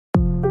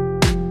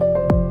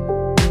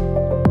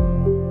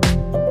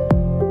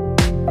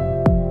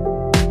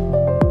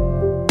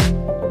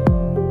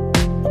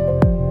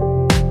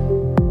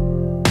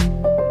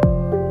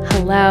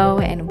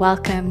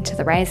welcome to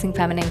the Rising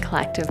Feminine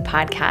Collective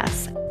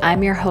podcast.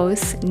 I'm your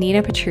host,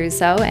 Nina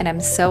Petruzzo, and I'm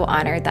so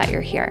honored that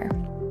you're here.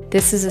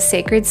 This is a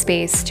sacred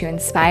space to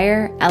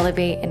inspire,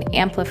 elevate, and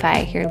amplify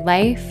your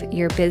life,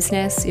 your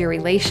business, your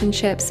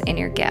relationships, and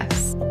your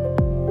gifts.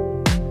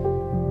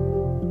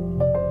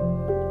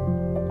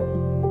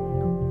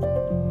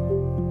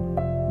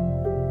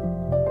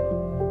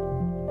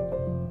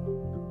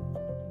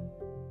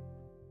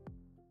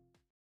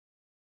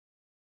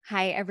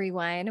 Hi,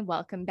 everyone.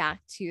 Welcome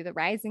back to the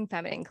Rising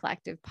Feminine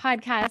Collective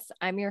podcast.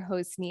 I'm your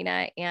host,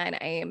 Nina, and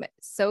I am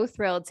so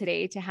thrilled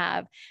today to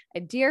have a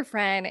dear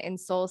friend and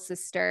soul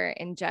sister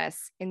and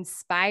just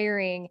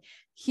inspiring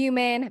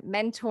human,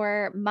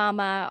 mentor,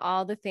 mama,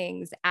 all the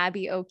things,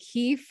 Abby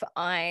O'Keefe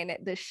on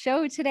the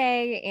show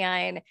today.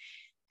 And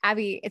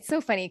Abby, it's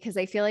so funny because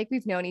I feel like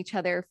we've known each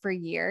other for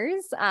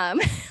years.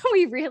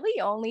 We really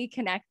only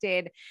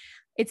connected.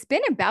 It's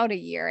been about a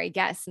year, I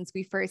guess, since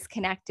we first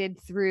connected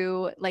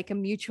through like a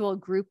mutual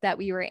group that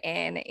we were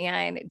in,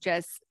 and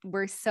just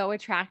we're so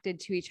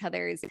attracted to each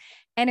other's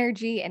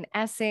energy and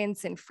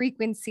essence and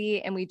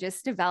frequency. And we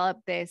just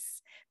developed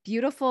this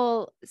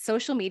beautiful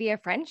social media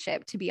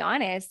friendship, to be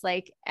honest,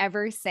 like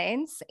ever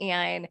since.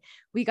 And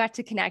we got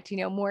to connect,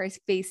 more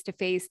face to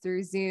face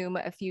through Zoom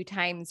a few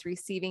times,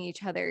 receiving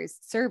each other's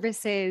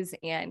services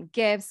and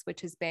gifts,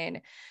 which has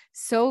been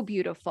so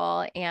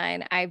beautiful.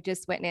 And I've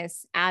just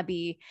witnessed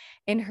Abby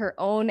in her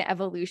own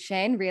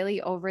evolution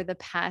really over the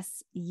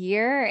past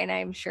year. And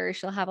I'm sure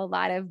she'll have a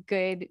lot of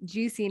good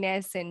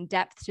juiciness and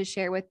depth to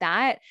share with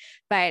that.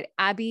 But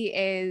Abby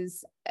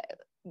is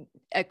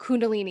a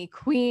Kundalini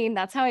queen.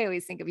 That's how I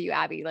always think of you,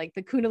 Abby, like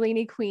the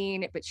Kundalini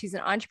queen, but she's an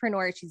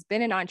entrepreneur. She's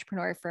been an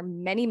entrepreneur for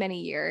many, many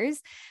years.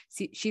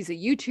 She's a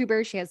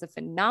YouTuber. She has a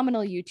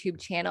phenomenal YouTube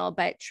channel,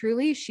 but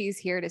truly she's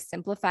here to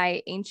simplify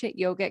ancient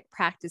yogic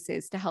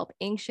practices to help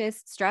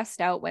anxious,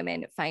 stressed out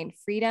women find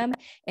freedom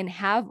and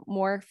have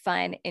more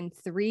fun in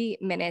 3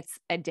 minutes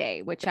a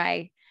day, which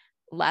I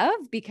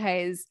love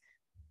because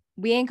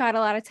we ain't got a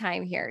lot of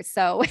time here.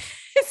 So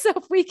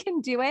if we can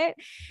do it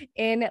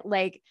in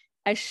like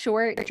a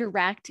short,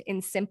 direct,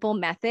 and simple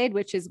method,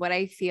 which is what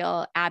I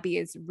feel Abby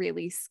is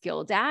really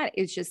skilled at,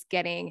 is just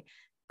getting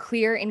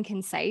clear and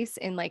concise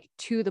and like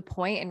to the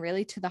point and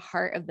really to the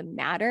heart of the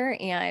matter.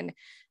 And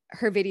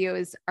her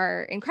videos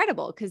are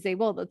incredible because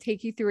they'll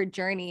take you through a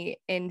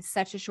journey in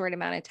such a short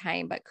amount of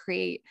time, but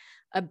create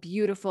a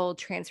beautiful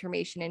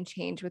transformation and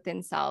change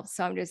within self.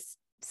 So I'm just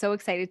so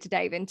excited to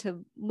dive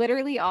into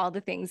literally all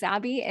the things,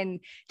 Abby, and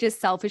just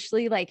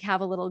selfishly like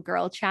have a little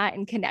girl chat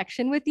and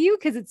connection with you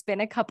because it's been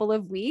a couple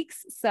of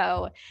weeks.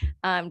 So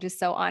I'm just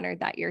so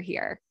honored that you're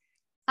here.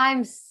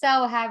 I'm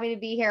so happy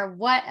to be here.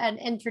 What an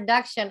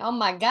introduction. Oh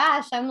my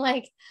gosh. I'm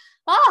like,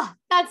 oh,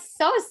 that's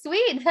so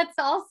sweet. That's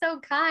all so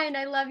kind.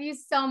 I love you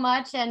so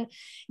much. And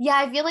yeah,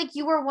 I feel like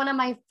you were one of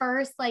my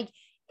first like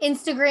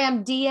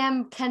Instagram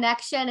DM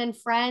connection and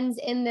friends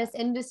in this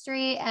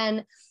industry.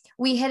 And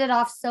we hit it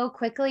off so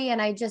quickly.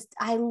 And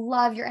I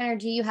love your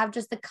energy. You have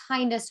just the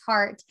kindest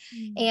heart.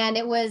 And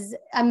it was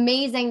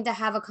amazing to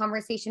have a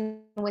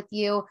conversation with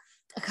you.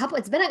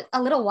 It's been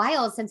a little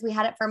while since we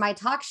had it for my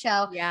talk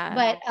show. Yeah.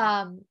 But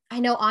I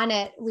know on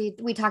it,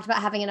 we talked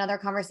about having another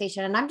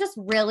conversation, and I'm just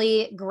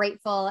really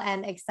grateful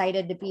and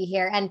excited to be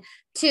here. And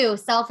two,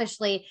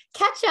 selfishly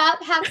catch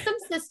up, have some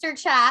sister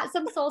chat,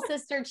 some soul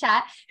sister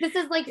chat. This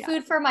is like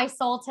food for my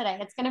soul today.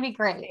 It's going to be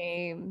great.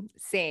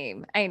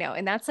 Same. I know.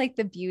 And that's like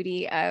the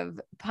beauty of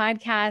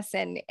podcasts.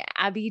 And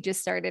Abby just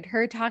started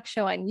her talk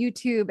show on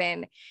YouTube,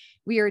 and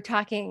we were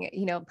talking,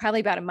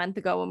 probably about a month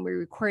ago when we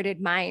recorded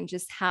mine,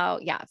 just how,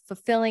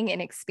 fulfilling and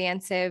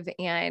expansive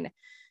and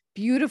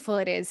beautiful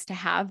it is to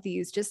have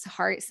these just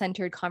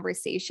heart-centered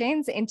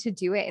conversations and to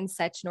do it in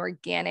such an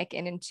organic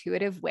and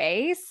intuitive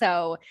way.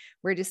 So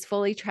we're just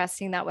fully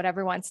trusting that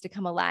whatever wants to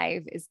come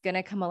alive is going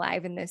to come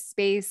alive in this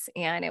space,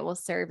 and it will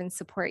serve and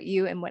support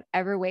you in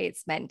whatever way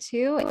it's meant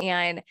to.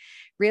 And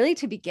really,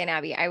 to begin,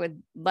 Abby, I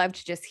would love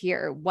to just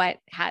hear what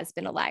has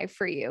been alive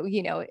for you,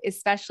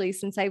 especially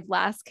since I've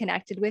last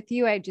connected with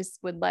you. I just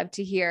would love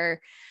to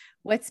hear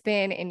what's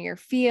been in your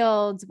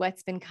field,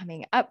 what's been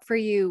coming up for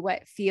you,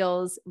 what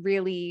feels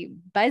really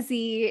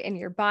buzzy in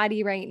your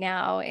body right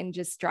now, and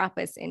just drop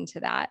us into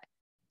that.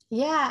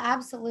 Yeah,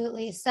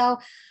 absolutely. So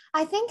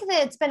I think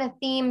that it's been a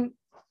theme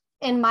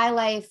in my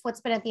life. What's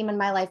been a theme in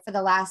my life for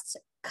the last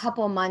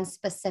couple months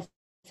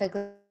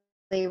specifically,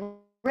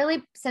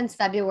 really since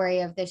February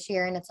of this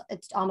year, and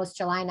it's almost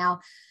July now,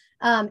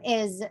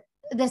 is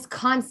this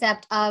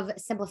concept of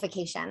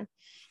simplification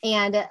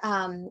and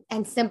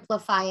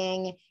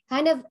simplifying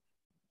kind of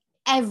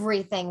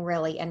everything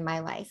really in my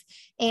life.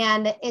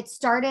 And it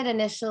started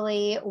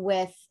initially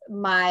with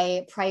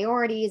my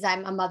priorities.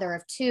 I'm a mother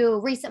of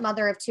two, recent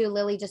mother of two.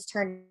 Lily just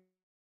turned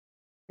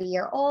a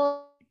year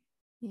old.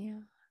 Yeah.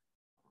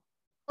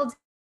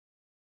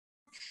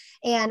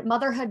 And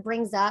motherhood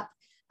brings up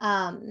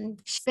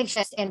big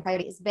shifts in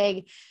priorities,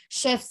 big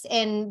shifts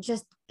in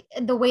just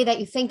the way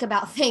that you think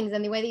about things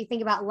and the way that you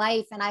think about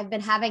life. And I've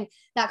been having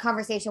that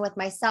conversation with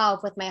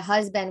myself, with my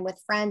husband, with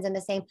friends in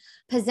the same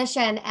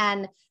position.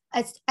 And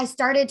I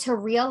started to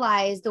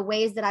realize the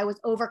ways that I was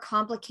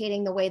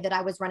overcomplicating the way that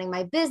I was running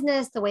my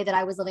business, the way that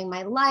I was living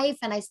my life.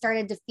 And I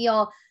started to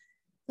feel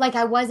like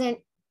I wasn't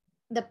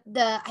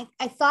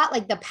I thought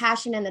like the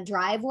passion and the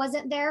drive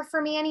wasn't there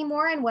for me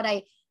anymore. And what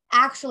I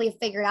actually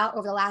figured out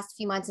over the last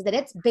few months is that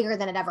it's bigger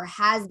than it ever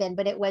has been,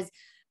 but it was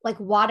like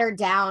watered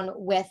down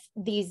with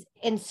these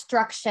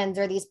instructions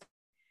or these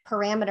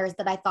parameters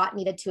that I thought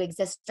needed to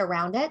exist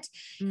around it.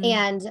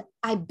 And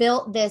I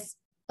built this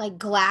like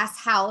glass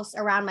house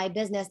around my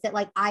business that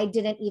like I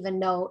didn't even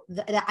know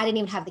that I didn't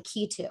even have the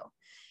key to.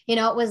 You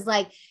know, it was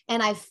like,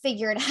 and I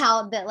figured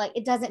out that like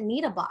it doesn't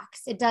need a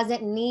box. It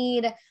doesn't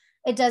need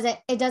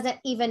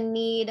even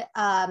need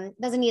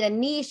doesn't need a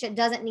niche. It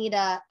doesn't need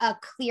a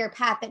clear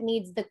path. It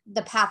needs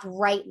the path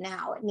right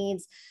now. It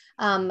needs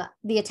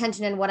the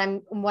attention in what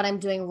I'm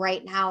doing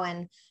right now.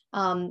 And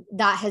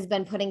that has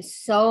been putting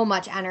so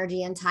much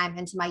energy and time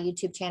into my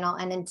YouTube channel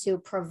and into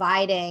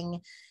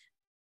providing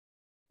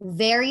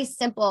very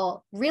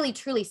simple, really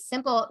truly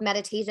simple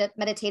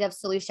meditative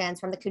solutions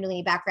from the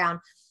Kundalini background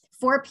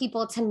for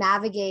people to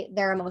navigate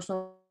their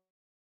emotional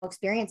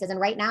experiences.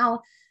 And right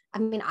now, I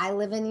mean, I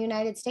live in the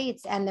United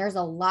States and there's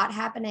a lot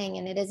happening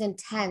and it is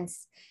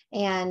intense,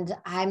 and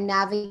I'm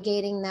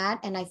navigating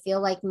that. And I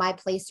feel like my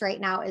place right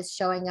now is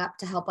showing up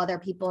to help other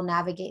people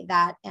navigate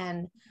that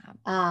and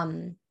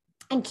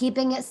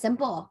keeping it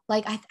simple.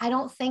 Like, I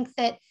don't think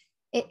that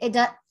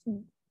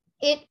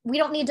we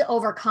don't need to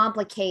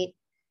overcomplicate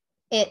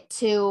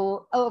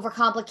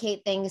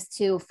things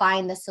to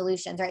find the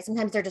solutions, right?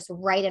 Sometimes they're just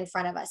right in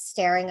front of us,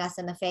 staring us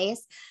in the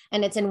face,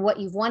 and it's in what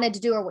you've wanted to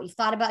do or what you've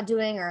thought about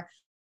doing, or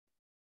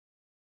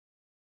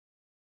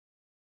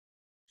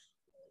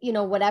you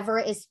know, whatever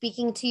is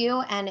speaking to you,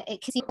 and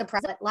it can see the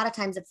present. A lot of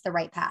times it's the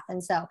right path.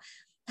 And so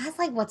that's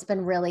like what's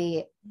been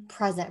really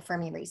present for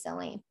me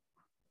recently.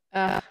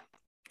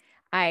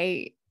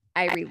 I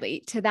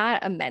relate to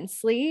that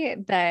immensely.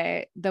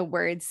 The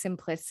word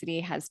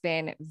simplicity has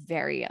been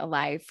very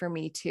alive for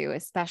me too,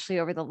 especially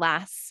over the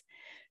last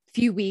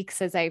few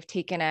weeks as I've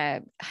taken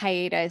a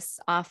hiatus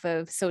off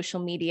of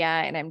social media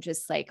and I'm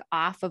just like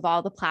off of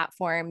all the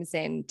platforms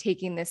and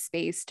taking this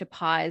space to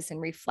pause and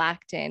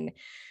reflect and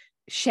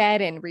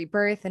shed and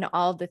rebirth and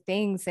all the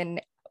things.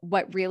 And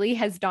what really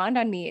has dawned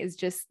on me is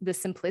just the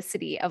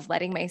simplicity of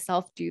letting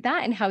myself do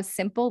that and how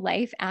simple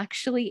life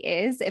actually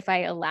is if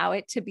I allow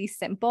it to be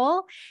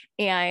simple.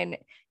 And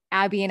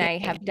Abby and I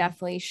have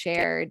definitely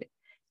shared,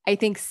 I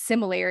think,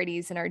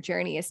 similarities in our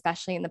journey,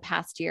 especially in the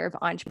past year of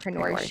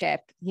entrepreneurship.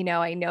 You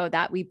know, I know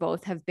that we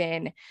both have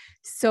been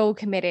so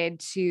committed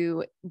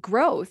to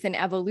growth and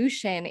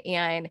evolution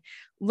and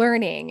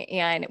learning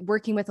and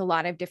working with a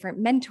lot of different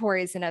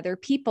mentors and other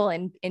people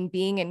and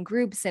being in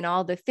groups and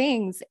all the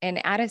things.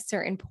 And at a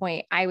certain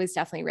point, I was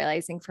definitely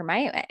realizing for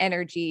my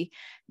energy,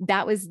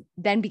 that was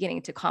then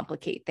beginning to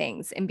complicate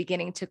things and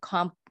beginning to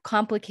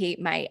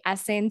complicate my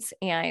essence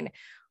and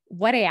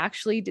what I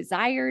actually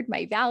desired,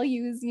 my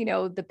values, you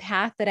know, the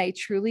path that I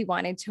truly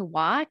wanted to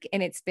walk.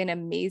 And it's been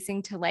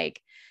amazing to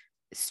like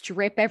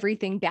strip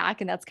everything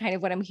back. And that's kind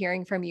of what I'm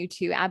hearing from you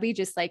too, Abby,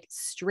 just like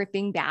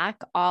stripping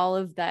back all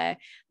of the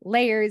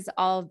layers,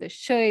 all of the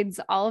shoulds,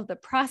 all of the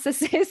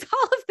processes,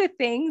 all of the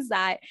things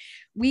that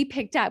we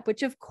picked up,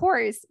 which of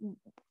course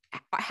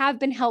have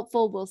been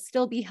helpful, will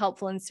still be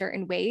helpful in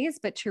certain ways,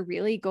 but to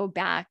really go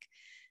back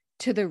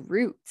to the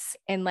roots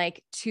and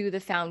like to the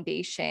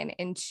foundation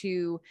and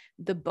to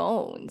the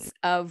bones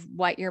of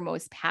what you're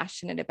most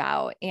passionate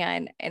about.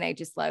 And I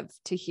just love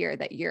to hear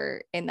that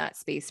you're in that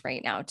space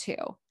right now too.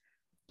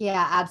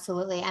 Yeah,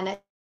 absolutely. And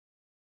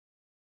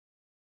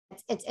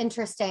it's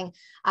interesting.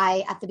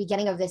 At the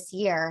beginning of this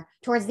year,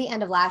 towards the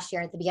end of last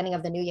year, at the beginning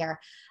of the new year,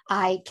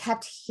 I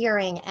kept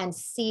hearing and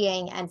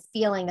seeing and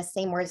feeling the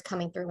same words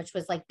coming through, which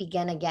was like,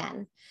 begin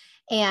again.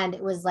 And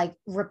it was like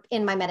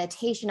in my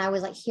meditation, I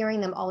was like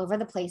hearing them all over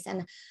the place.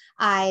 And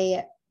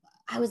I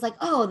was like,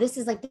 oh, this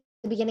is like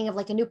the beginning of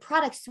like a new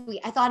product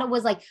suite. I thought it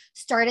was like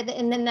started.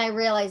 And then I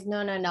realized,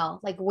 no,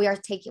 like we're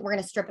going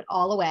to strip it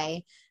all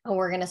away and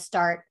we're going to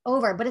start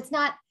over. But it's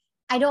not,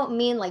 I don't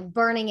mean like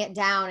burning it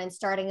down and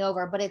starting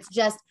over, but it's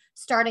just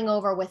starting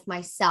over with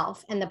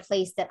myself and the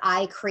place that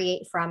I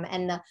create from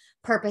and the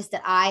purpose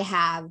that I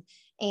have.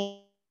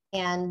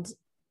 And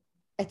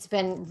it's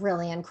been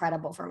really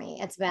incredible for me.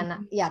 It's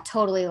been,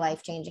 totally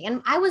life-changing.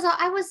 And I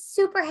was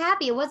super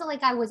happy. It wasn't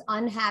like I was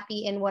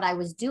unhappy in what I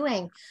was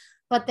doing,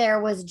 but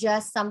there was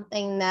just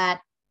something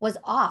that was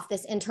off,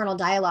 this internal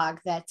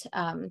dialogue that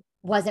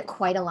wasn't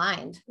quite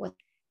aligned with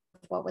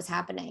what was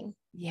happening.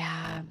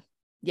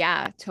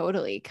 Yeah,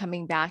 totally.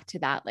 Coming back to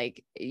that,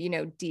 like, you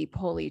know, deep,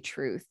 holy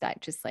truth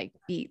that just like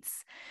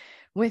beats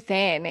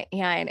within.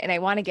 And I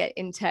want to get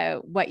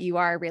into what you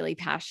are really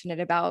passionate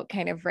about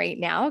kind of right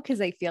now, because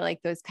I feel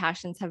like those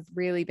passions have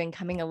really been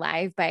coming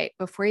alive. But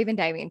before even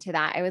diving into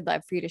that, I would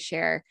love for you to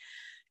share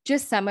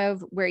just some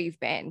of where you've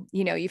been.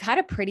 You know, you've had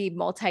a pretty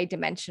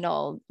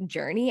multi-dimensional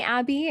journey,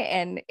 Abby.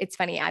 And it's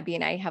funny, Abby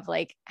and I have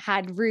like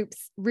had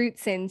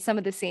roots in some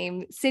of the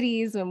same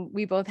cities when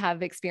we both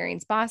have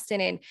experienced Boston.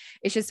 And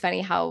it's just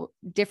funny how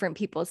different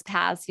people's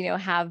paths, you know,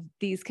 have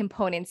these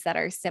components that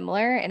are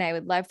similar. And I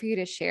would love for you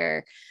to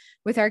share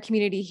with our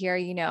community here,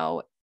 you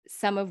know,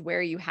 some of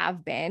where you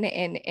have been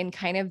and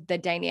kind of the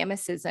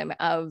dynamicism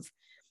of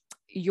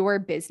your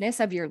business,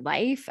 of your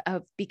life,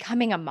 of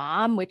becoming a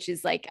mom, which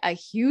is like a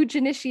huge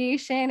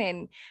initiation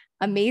and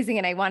amazing.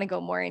 And I want to go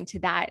more into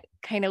that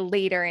kind of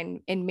later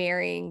in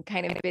marrying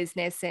kind of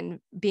business and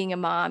being a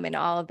mom and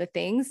all of the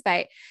things.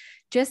 But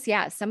just,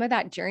 yeah, some of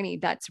that journey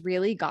that's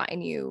really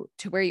gotten you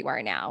to where you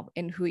are now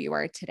and who you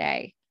are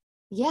today.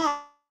 Yeah,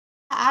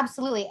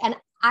 absolutely. And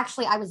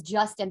actually, I was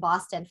just in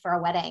Boston for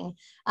a wedding.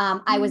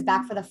 I was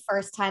back for the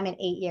first time in 8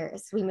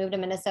 years. We moved to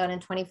Minnesota in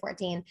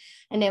 2014,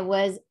 and it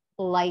was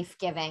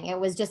life-giving. It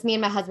was just me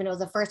and my husband. It was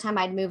the first time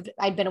I'd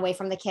been away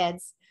from the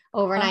kids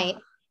overnight.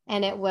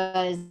 And it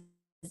was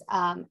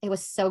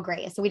so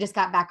great. So we just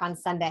got back on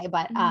Sunday,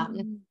 but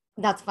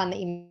that's fun that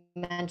you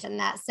mentioned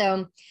that.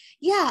 So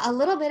yeah, a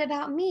little bit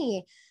about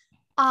me.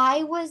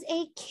 I was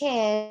a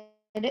kid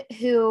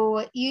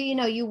who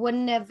you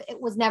wouldn't have,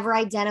 it was never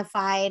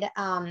identified.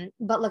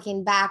 But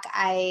looking back,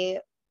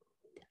 I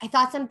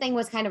thought something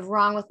was kind of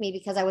wrong with me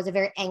because I was a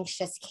very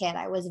anxious kid.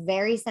 I was a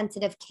very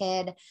sensitive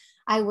kid.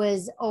 I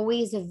was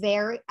always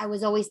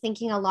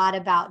thinking a lot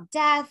about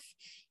death.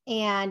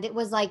 And it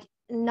was like,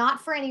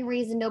 not for any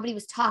reason, nobody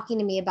was talking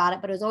to me about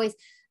it, but it was always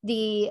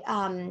the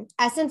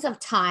essence of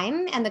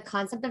time, and the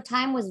concept of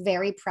time was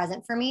very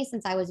present for me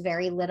since I was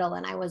very little,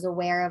 and I was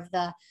aware of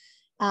the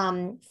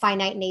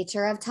finite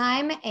nature of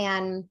time.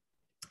 And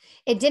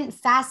it didn't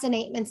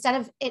fascinate, instead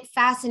of it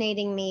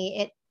fascinating me,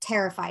 it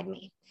terrified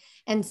me.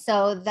 And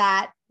so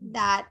that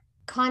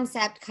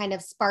concept kind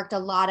of sparked a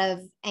lot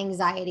of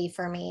anxiety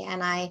for me.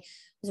 And I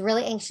was a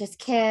really anxious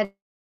kid,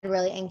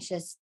 really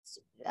anxious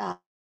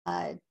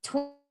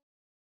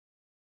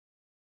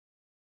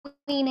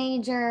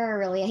teenager,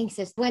 really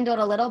anxious, dwindled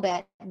a little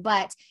bit,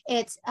 but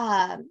it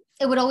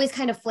would always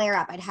kind of flare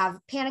up. I'd have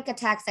panic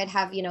attacks. I'd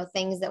have,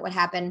 things that would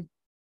happen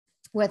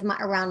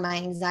around my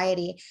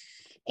anxiety.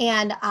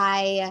 And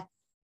I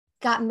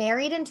got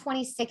married in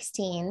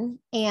 2016,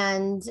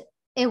 and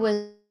it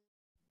was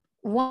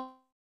one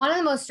of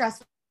the most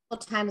stressful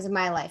times of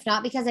my life,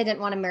 not because I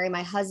didn't want to marry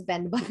my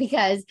husband, but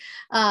because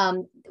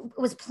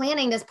was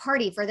planning this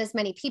party for this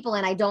many people.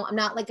 And I'm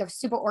not like a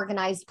super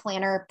organized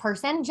planner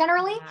person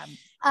generally.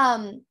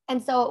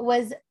 And so it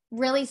was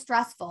really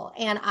stressful.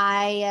 And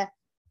I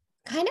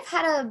kind of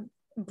had a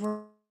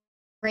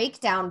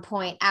breakdown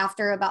point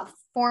after about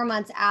 4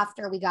 months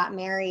after we got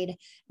married.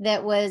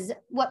 That was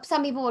what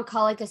some people would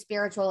call like a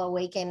spiritual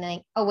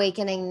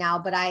awakening now.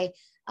 But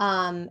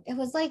it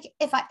was like,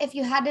 if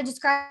you had to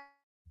describe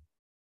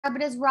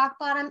it as rock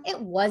bottom, it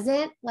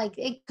wasn't. Like,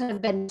 it could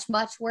have been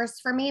much worse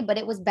for me, but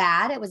it was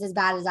bad. It was as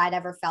bad as I'd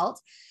ever felt.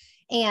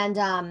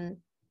 And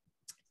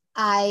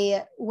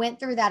I went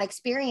through that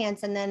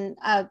experience, and then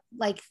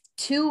like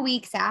 2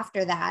 weeks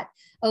after that,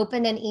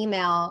 opened an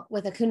email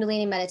with a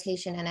Kundalini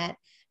meditation in it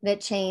that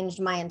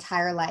changed my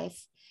entire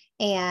life.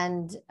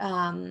 And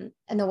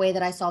the way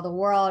that I saw the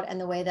world, and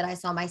the way that I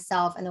saw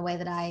myself, and the way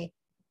that I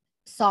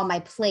saw my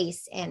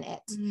place in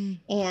it.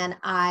 And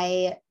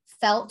I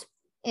felt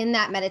in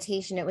that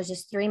meditation, it was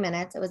just 3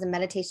 minutes. It was a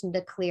meditation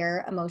to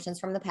clear emotions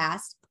from the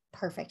past.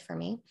 Perfect for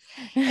me.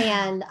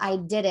 And I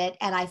did it.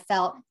 And I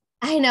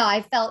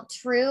felt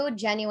true,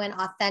 genuine,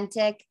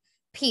 authentic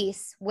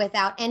peace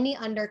without any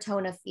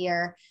undertone of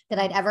fear that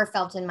I'd ever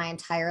felt in my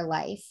entire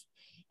life.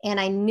 And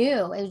I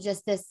knew it was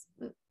just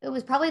it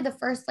was probably the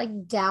first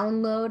like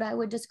download I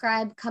would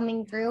describe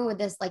coming through, with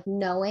this like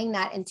knowing,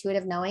 that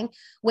intuitive knowing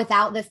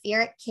without the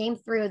fear. It came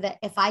through that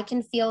if I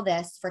can feel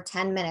this for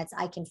 10 minutes,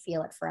 I can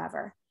feel it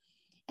forever.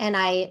 And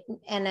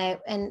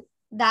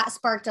that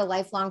sparked a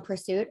lifelong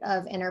pursuit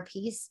of inner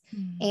peace.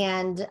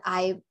 And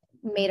I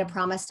made a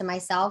promise to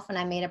myself, and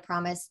I made a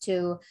promise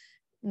to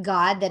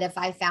God that if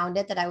I found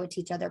it, that I would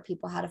teach other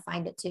people how to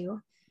find it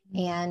too.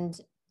 And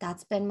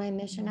that's been my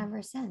mission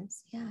ever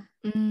since. Yeah.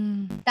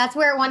 That's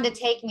where it wanted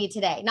to take me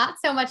today. Not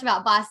so much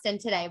about Boston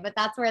today, but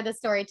that's where the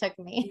story took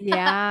me.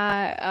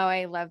 Yeah. Oh,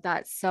 I love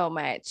that so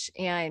much.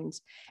 And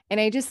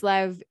I just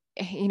love,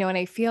 and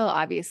I feel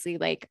obviously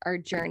like our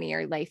journey,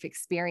 our life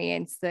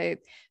experience, the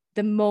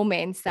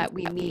moments that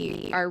we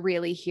meet are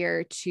really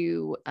here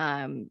to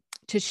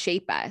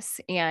shape us,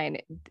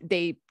 and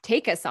they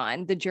take us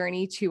on the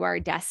journey to our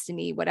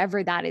destiny,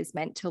 whatever that is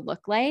meant to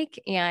look like.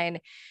 And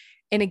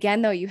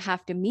again, though, you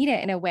have to meet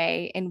it in a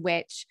way in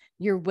which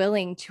you're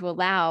willing to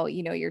allow,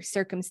 your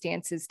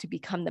circumstances to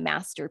become the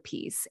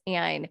masterpiece,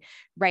 and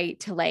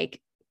to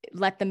like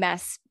let the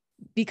mess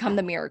become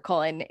the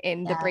miracle, and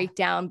the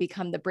breakdown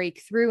become the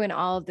breakthrough, and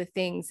all of the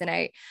things. And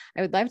I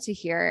would love to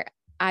hear,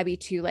 Abby,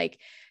 too, like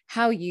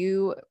how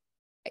you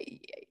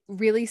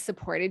really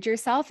supported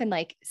yourself and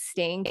like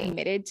staying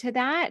committed to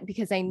that,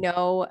 because I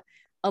know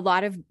a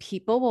lot of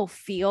people will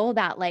feel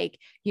that like,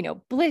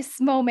 bliss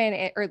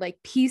moment or like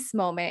peace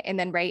moment. And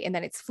then, right. And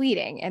then it's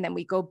fleeting. And then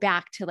we go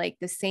back to like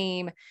the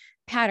same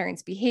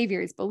patterns,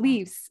 behaviors,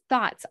 beliefs,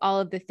 thoughts, all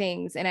of the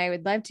things. And I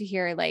would love to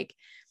hear like,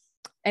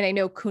 and I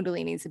know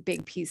Kundalini is a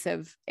big piece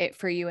of it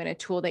for you and a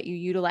tool that you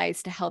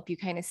utilize to help you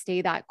kind of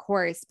stay that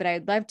course. But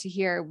I'd love to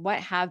hear what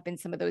have been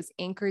some of those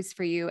anchors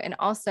for you. And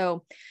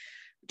also,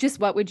 just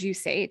what would you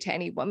say to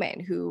any woman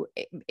who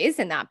is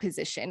in that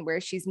position where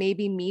she's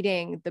maybe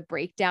meeting the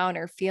breakdown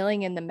or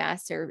feeling in the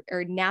mess or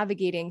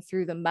navigating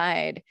through the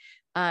mud,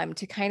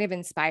 to kind of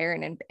inspire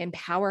and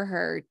empower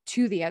her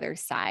to the other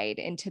side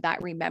and to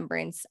that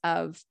remembrance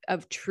of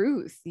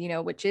truth,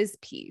 which is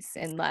peace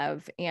and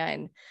love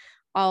and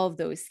all of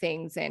those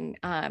things, and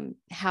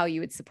how you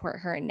would support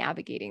her in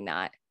navigating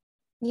that?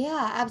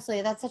 Yeah,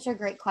 absolutely. That's such a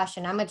great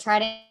question. I'm going to try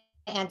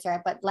to answer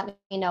it, but let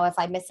me know if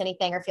I miss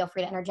anything or feel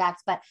free to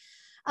interject. But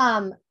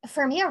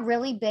for me, a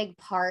really big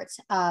part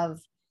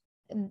of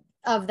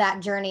that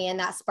journey and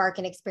that spark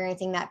and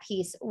experiencing that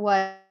peace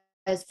was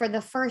for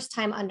the first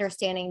time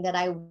understanding that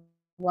I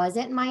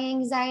wasn't my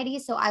anxiety.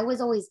 So I was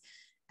always,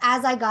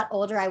 as I got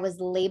older, I was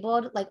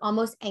labeled like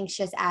almost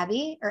anxious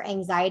Abby or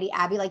anxiety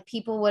Abby. Like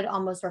people would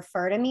almost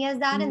refer to me as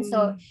that. And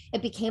so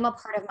it became a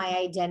part of my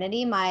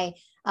identity, my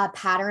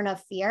pattern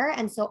of fear.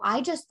 And so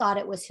I just thought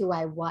it was who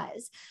I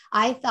was.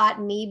 I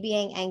thought me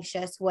being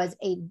anxious was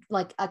a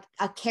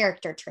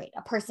character trait,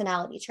 a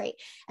personality trait,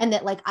 and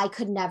that like I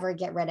could never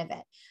get rid of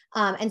it.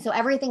 And so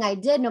everything I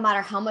did, no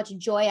matter how much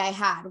joy I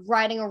had,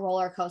 riding a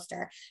roller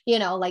coaster,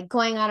 like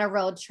going on a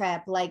road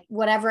trip, like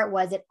whatever it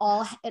was, it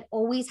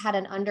always had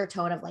an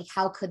undertone of like,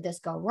 how could this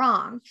go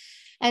wrong?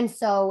 And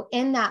so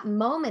in that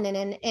moment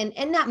and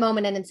in that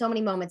moment and in so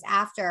many moments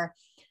after,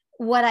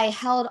 what I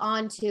held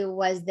on to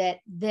was that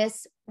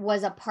this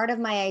was a part of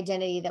my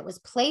identity that was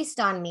placed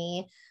on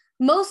me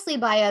mostly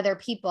by other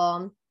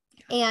people,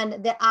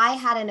 and that I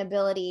had an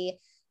ability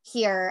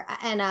here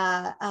and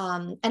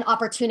an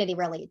opportunity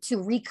really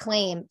to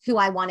reclaim who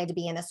I wanted to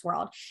be in this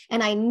world.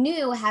 And I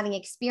knew, having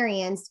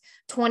experienced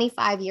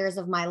 25 years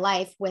of my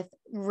life with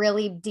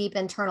really deep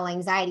internal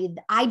anxiety,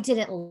 I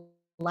didn't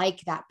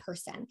like that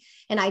person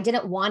and I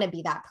didn't want to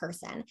be that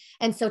person.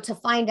 And so to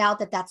find out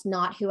that that's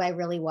not who I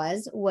really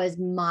was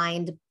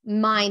mind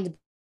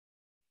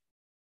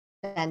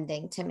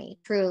bending to me,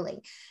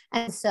 truly.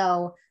 And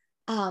so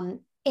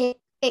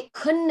it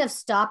couldn't have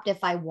stopped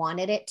if I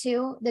wanted it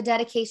to, the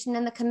dedication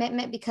and the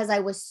commitment, because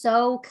I was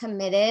so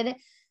committed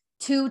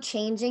to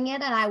changing it.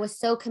 And I was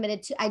so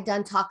committed to, I'd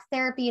done talk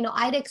therapy,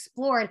 I'd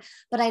explored,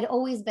 but I'd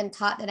always been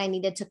taught that I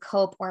needed to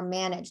cope or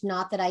manage,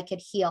 not that I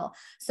could heal.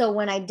 So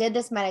when I did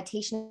this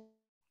meditation,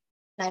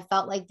 I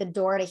felt like the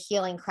door to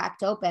healing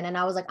cracked open, and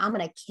I was like, I'm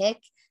going to kick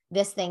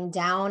this thing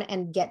down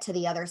and get to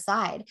the other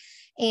side.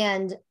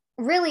 And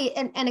really,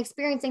 and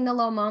experiencing the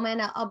low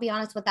moment, I'll be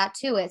honest with that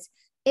too,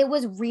 it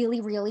was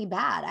really, really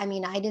bad. I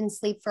mean, I didn't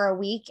sleep for a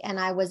week and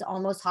I was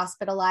almost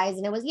hospitalized,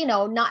 and it was,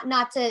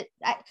 not to,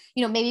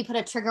 maybe put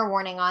a trigger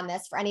warning on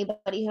this for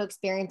anybody who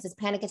experiences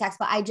panic attacks,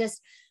 but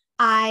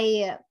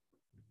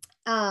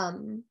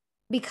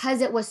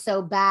because it was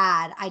so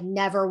bad, I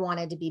never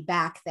wanted to be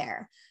back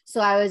there.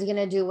 So I was going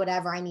to do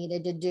whatever I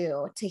needed to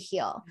do to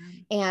heal.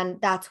 And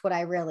that's what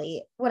I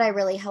really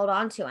held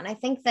on to. And I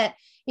think that,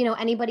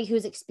 anybody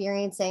who's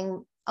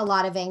experiencing a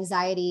lot of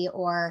anxiety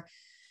or,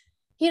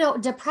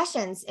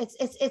 depressions,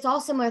 it's all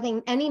similar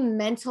thing. Any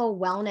mental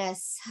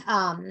wellness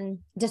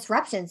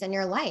disruptions in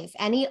your life,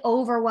 any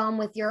overwhelm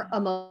with your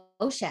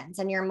emotions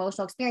and your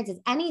emotional experiences,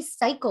 any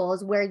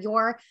cycles where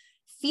you're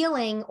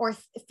feeling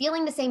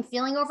the same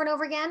feeling over and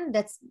over again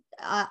that's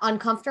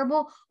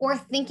uncomfortable, or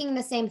thinking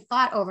the same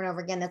thought over and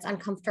over again that's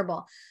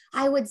uncomfortable,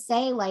 I would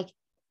say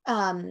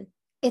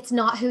it's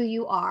not who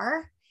you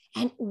are.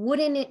 And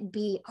wouldn't it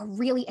be a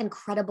really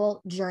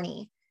incredible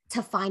journey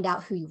to find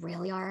out who you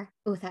really are?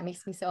 Oh, that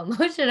makes me so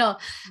emotional.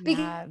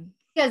 Yeah.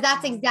 Because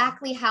that's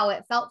exactly how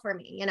it felt for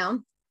me,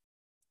 So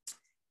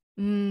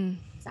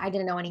I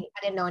didn't know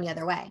any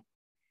other way.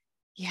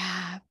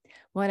 Yeah.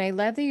 Well, and I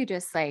love that you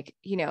just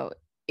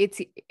it's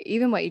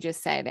even what you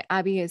just said,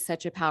 Abby, is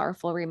such a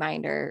powerful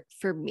reminder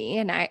for me.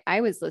 And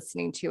I was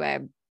listening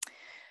to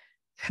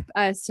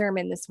a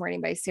sermon this morning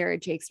by Sarah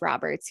Jakes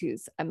Roberts,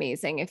 who's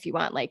amazing if you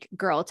want like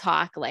girl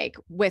talk, like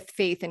with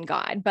faith in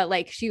God, but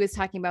like she was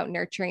talking about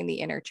nurturing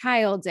the inner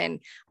child. And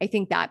I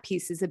think that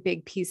piece is a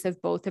big piece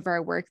of both of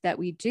our work that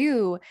we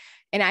do.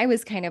 And I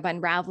was kind of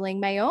unraveling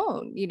my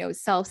own,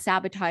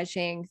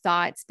 self-sabotaging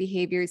thoughts,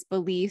 behaviors,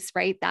 beliefs,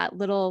 right? That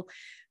little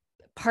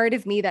part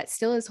of me that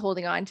still is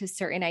holding on to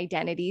certain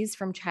identities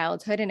from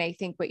childhood. And I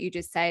think what you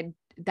just said,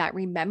 that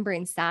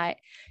remembrance that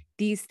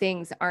these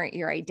things aren't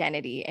your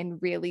identity,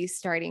 and really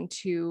starting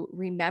to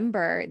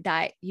remember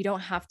that you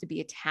don't have to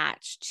be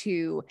attached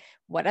to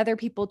what other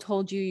people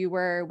told you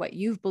were, what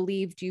you've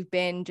believed you've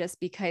been, just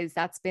because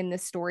that's been the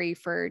story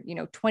for,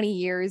 20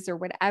 years or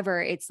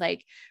whatever. It's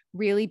like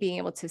really being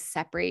able to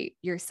separate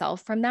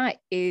yourself from that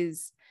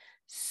is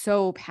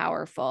so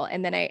powerful.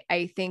 And then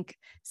I think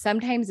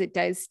sometimes it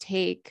does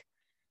take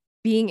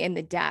being in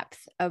the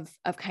depth of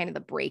kind of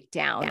the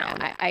breakdown.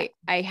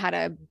 I had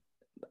a,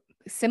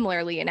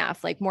 similarly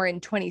enough, like more in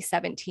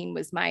 2017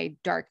 was my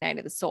dark night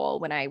of the soul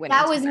when I went.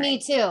 That was me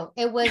too.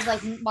 It was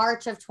like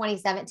March of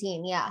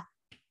 2017. Yeah.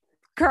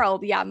 Girl,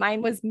 yeah,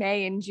 mine was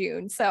May and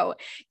June. So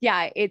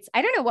yeah,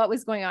 I don't know what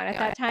was going on at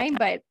that time,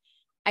 but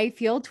I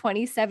feel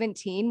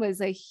 2017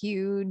 was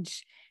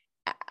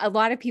a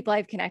lot of people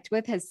I've connected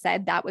with has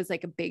said that was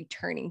like a big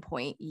turning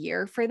point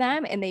year for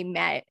them. And they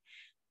met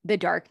the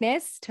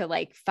darkness to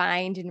like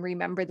find and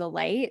remember the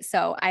light.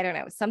 So I don't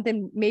know,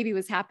 something maybe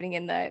was happening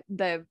in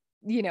the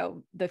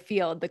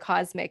field, the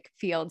cosmic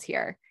field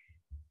here.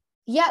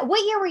 Yeah.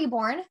 What year were you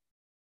born?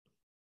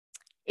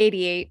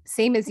 88,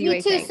 same as you.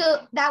 Me too.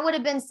 So that would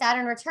have been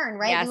Saturn return,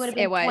 right? Yes, you would have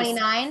been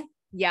 29.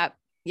 Yep.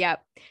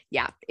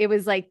 Yeah. It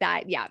was like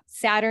that. Yeah.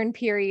 Saturn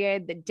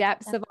period, the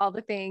depths of all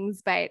the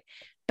things, but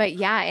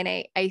yeah.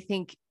 And I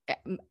think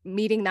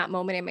meeting that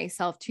moment in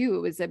myself too,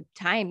 it was a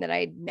time that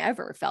I'd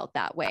never felt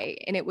that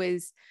way. And it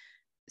was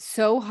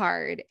so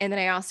hard. And then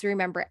I also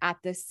remember at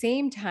the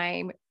same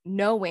time,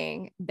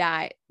 knowing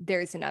that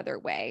there's another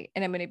way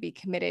and I'm going to be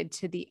committed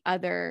to the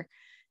other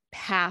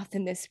path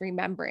in this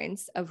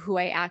remembrance of who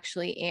I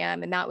actually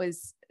am. And that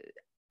was,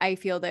 I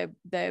feel,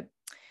 the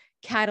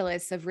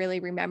catalyst of really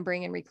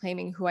remembering and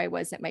reclaiming who I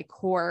was at my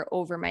core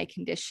over my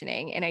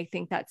conditioning. And I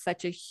think that's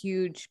such a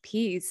huge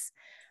piece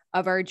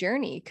of our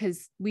journey,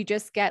 because we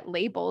just get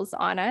labels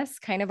on us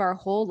kind of our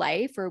whole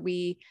life, or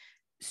we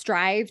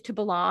strive to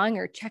belong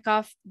or check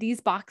off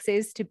these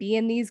boxes to be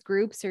in these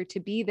groups or to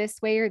be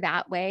this way or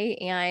that way.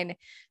 And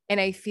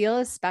I feel,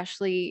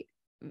 especially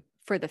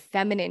for the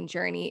feminine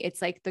journey,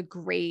 it's like the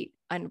great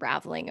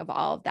unraveling of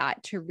all of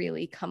that to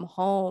really come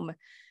home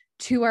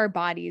to our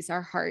bodies,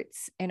 our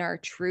hearts, and our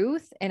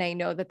truth. And I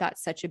know that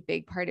that's such a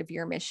big part of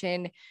your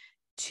mission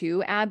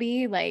too,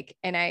 Abby. Like,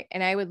 and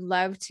I would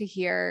love to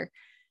hear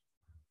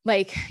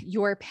like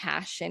your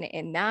passion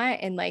in that,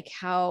 and like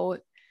how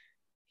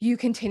you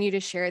continue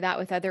to share that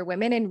with other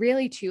women, and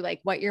really too,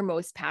 like what you're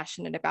most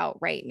passionate about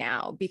right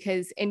now,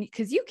 because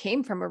you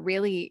came from a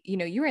really,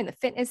 you were in the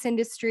fitness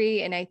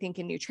industry and I think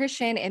in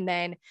nutrition, and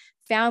then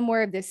found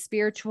more of this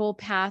spiritual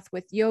path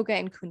with yoga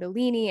and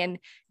Kundalini. And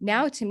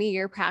now to me,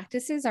 your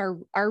practices are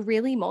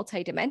really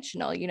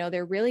multidimensional.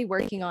 They're really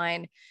working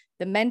on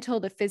the mental,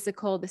 the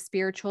physical, the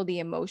spiritual, the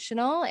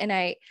emotional. And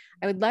I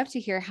would love to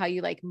hear how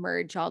you like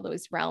merge all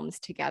those realms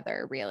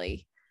together,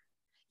 really.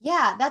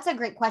 Yeah, that's a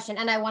great question.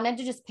 And I wanted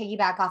to just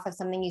piggyback off of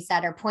something you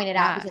said or pointed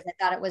out, because I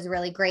thought it was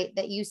really great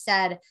that you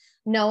said,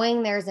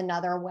 knowing there's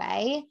another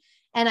way.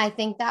 And I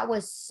think that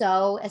was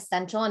so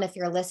essential. And if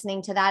you're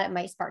listening to that, it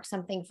might spark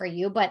something for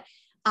you, but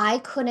I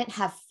couldn't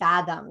have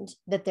fathomed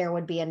that there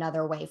would be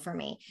another way for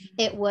me.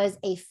 It was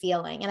a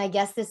feeling. And I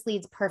guess this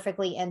leads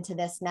perfectly into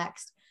this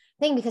next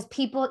thing, because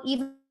people,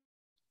 even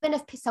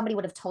if somebody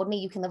would have told me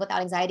you can live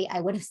without anxiety,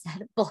 I would have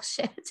said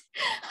bullshit.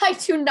 I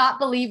do not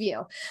believe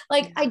you.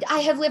 Like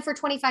I have lived for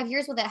 25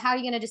 years with it. How are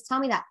you going to just tell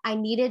me that? I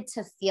needed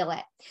to feel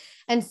it.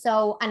 And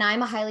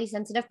I'm a highly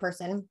sensitive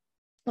person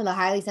with a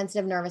highly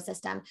sensitive nervous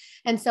system.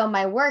 And so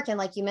my work, and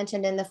like you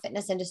mentioned in the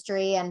fitness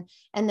industry and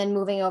then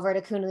moving over to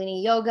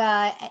Kundalini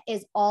yoga,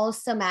 is all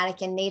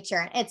somatic in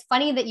nature. It's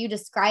funny that you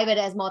describe it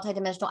as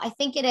multidimensional. I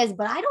think it is,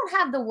 but I don't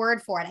have the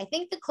word for it. I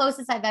think the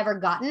closest I've ever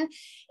gotten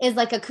is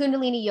like a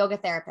Kundalini yoga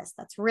therapist.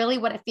 That's really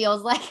what it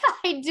feels like.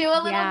 I do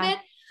a little bit,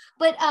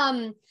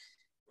 but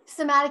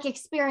somatic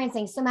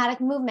experiencing,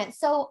 somatic movement.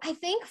 So I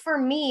think for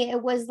me,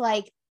 it was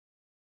like,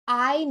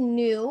 I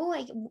knew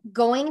like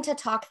going to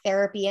talk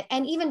therapy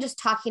and even just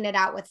talking it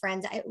out with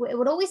friends, it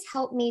would always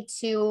help me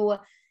to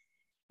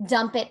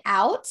dump it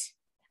out,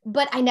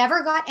 but I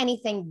never got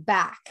anything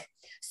back.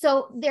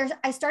 So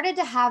I started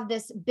to have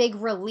this big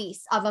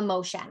release of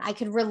emotion. I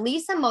could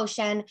release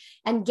emotion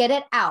and get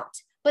it out.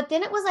 But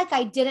then it was like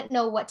I didn't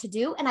know what to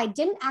do, and I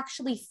didn't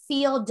actually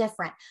feel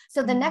different.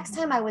 So the next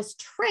time I was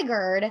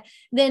triggered,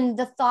 then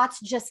the thoughts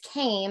just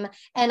came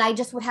and I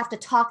just would have to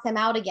talk them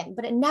out again.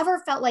 But it never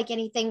felt like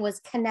anything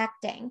was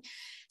connecting.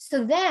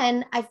 So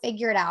then I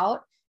figured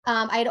out,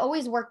 I'd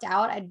always worked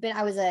out.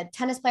 I was a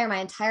tennis player my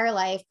entire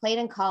life, played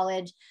in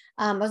college.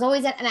 I was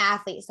always an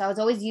athlete. So I was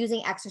always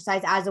using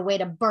exercise as a way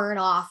to burn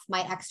off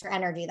my extra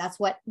energy. That's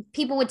what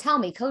people would tell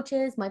me,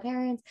 coaches, my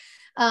parents.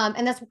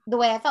 And that's the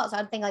way I felt. So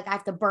I'd think like I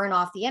have to burn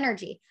off the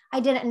energy. I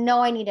didn't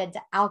know I needed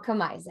to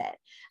alchemize it,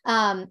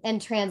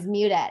 and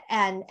transmute it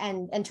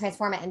and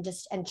transform it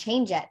and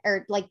change it,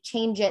 or like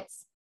change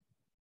its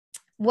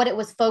what it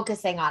was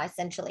focusing on,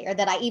 essentially, or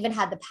that I even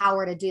had the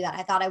power to do that.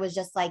 I thought I was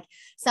just like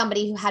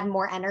somebody who had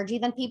more energy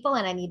than people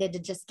and I needed to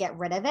just get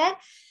rid of it.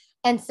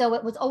 And so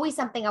it was always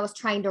something I was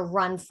trying to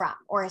run from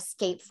or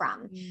escape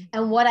from.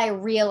 And what I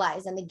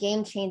realized, and the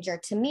game changer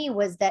to me,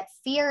 was that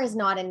fear is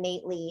not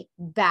innately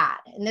bad.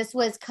 And this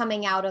was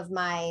coming out of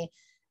I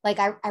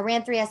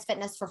ran 3S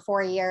Fitness for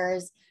 4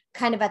 years.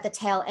 Kind of at the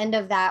tail end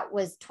of that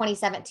was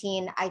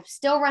 2017. I'm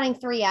still running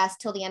 3S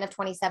till the end of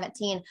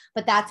 2017,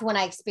 but that's when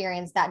I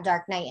experienced that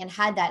dark night and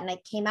had that. And I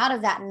came out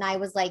of that and I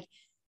was like,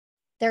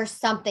 there's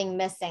something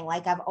missing.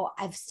 Like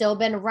I've still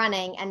been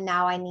running and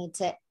now I need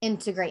to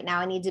integrate. Now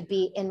I need to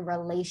be in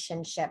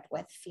relationship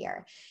with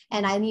fear,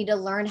 and I need to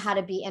learn how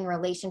to be in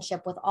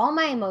relationship with all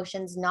my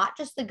emotions, not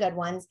just the good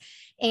ones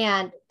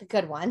and the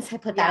good ones. I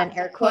put that in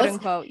air quotes. Quote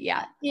unquote.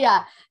 Yeah.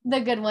 Yeah.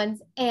 The good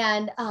ones.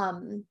 And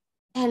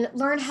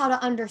learn how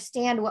to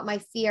understand what my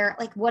fear,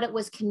 like what it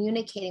was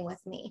communicating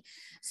with me.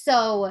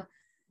 So,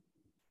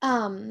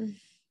 that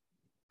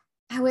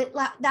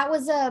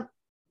was a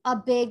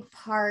big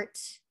part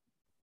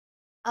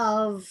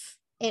of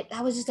it.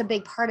 That was just a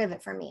big part of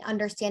it for me,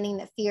 understanding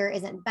that fear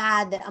isn't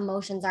bad, that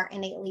emotions aren't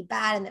innately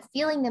bad, and that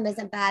feeling them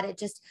isn't bad. It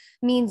just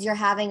means you're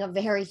having a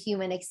very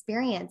human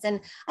experience.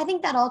 And I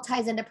think that all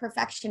ties into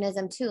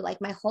perfectionism too. Like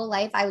my whole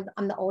life,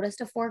 I'm the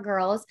oldest of 4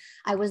 girls.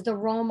 I was the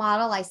role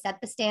model. I set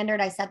the standard,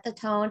 I set the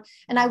tone,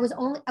 and I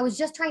was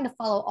just trying to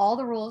follow all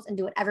the rules and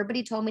do what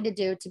everybody told me to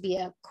do to be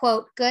a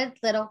quote, good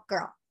little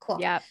girl,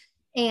 quote. Yeah.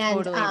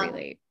 And totally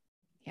relate.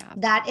 Yeah.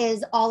 That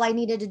is all I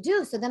needed to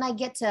do. So then I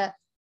get to,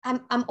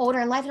 I'm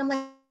older in life and I'm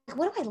like,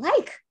 what do I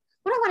like?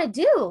 What do I want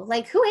to do?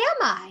 Like, who am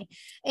I?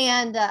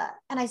 And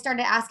I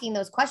started asking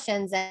those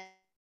questions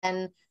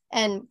and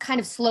kind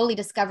of slowly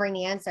discovering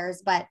the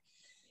answers. But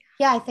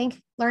yeah, I think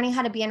learning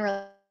how to be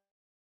in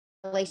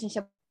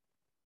relationship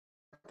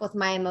with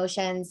my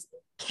emotions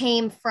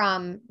came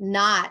from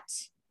not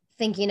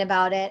thinking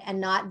about it and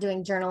not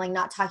doing journaling,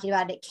 not talking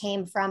about it. It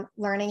came from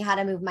learning how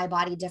to move my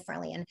body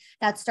differently. And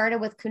that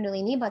started with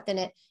Kundalini, but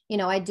then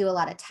I do a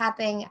lot of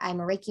tapping. I'm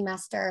a Reiki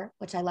master,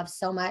 which I love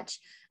so much.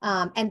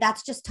 And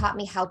that's just taught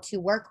me how to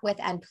work with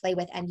and play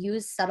with and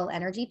use subtle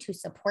energy to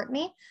support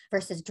me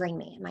versus drain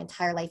me. My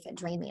entire life, it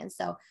drained me. And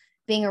so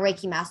being a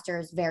Reiki master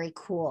is very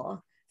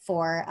cool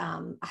for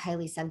a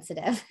highly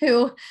sensitive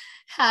who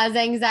has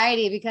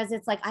anxiety, because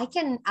it's like, I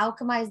can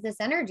alchemize this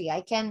energy.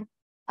 I can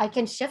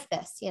shift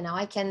this,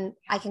 I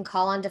can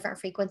call on different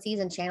frequencies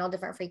and channel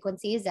different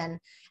frequencies, and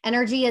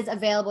energy is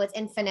available. It's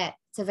infinite.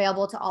 It's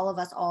available to all of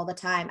us all the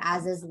time,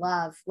 as is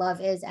love. Love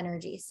is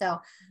energy. So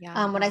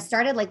when I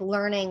started like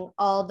learning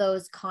all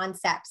those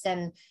concepts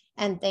and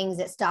things,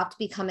 it stopped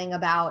becoming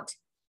about,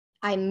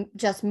 I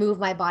just move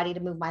my body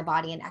to move my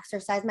body and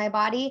exercise my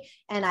body.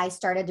 And I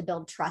started to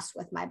build trust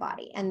with my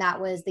body. And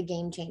that was the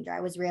game changer.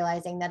 I was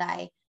realizing that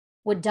I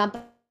would dump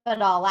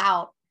it all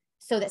out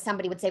so that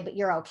somebody would say, but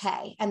you're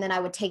okay. And then I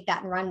would take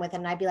that and run with it.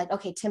 And I'd be like,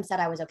 okay, Tim said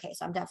I was okay,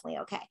 so I'm definitely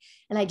okay.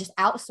 And I just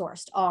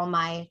outsourced all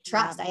my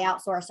trust. I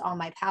outsourced all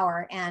my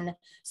power, and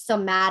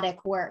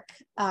somatic work,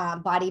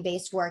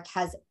 body-based work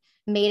has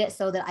made it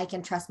so that I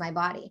can trust my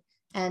body.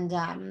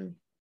 And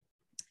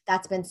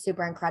that's been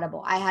super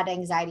incredible. I had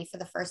anxiety for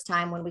the first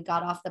time when we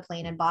got off the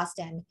plane in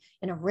Boston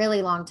in a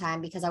really long time,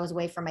 because I was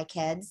away from my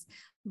kids.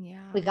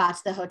 Yeah. We got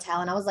to the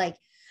hotel and I was like,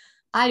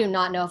 I do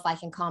not know if I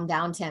can calm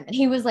down, Tim. And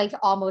he was like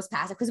almost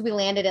passive, because we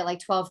landed at like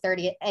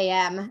 12:30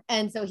 a.m.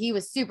 And so he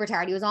was super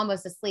tired. He was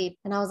almost asleep.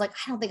 And I was like,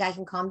 I don't think I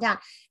can calm down.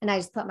 And I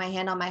just put my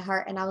hand on my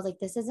heart and I was like,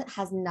 this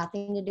has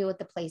nothing to do with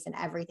the place and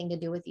everything to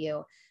do with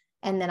you.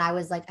 And then I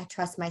was like, I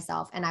trust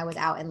myself. And I was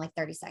out in like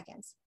 30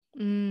 seconds.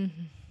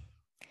 Mm-hmm.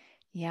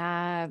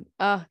 Yeah.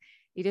 Oh,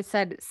 you just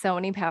said so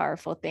many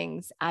powerful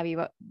things, Abby.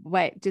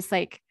 What just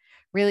like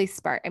really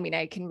sparked, I mean,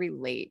 I can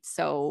relate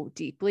so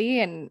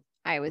deeply. And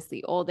I was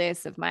the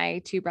oldest of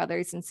my 2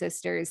 brothers and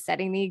sisters,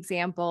 setting the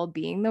example,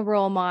 being the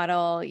role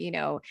model,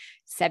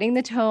 setting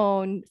the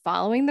tone,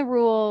 following the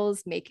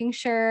rules, making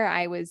sure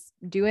I was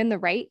doing the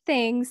right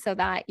thing so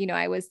that,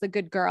 I was the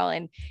good girl.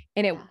 And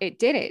it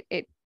did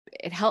it.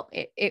 It helped.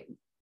 It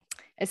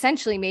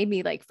essentially made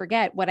me like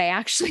forget what I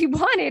actually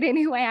wanted and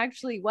who I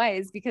actually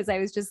was, because I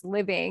was just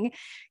living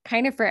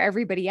kind of for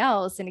everybody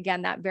else. And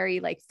again, that very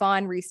like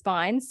fawn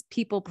response,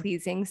 people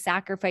pleasing,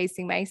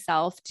 sacrificing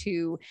myself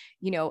to,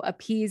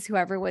 appease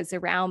whoever was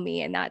around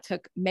me. And that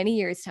took many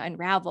years to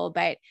unravel.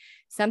 But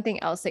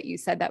something else that you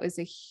said that was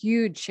a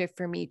huge shift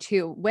for me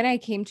too, when I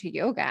came to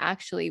yoga,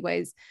 actually,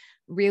 was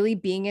really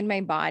being in my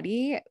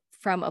body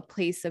from a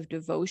place of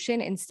devotion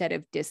instead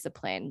of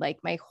discipline. Like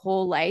my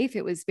whole life,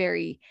 it was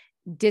very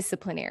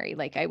disciplinary.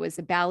 Like I was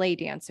a ballet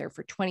dancer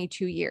for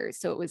 22 years.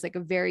 So it was like a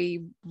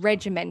very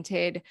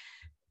regimented,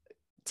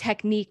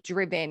 technique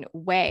driven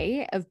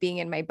way of being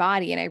in my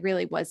body. And I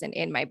really wasn't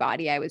in my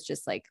body. I was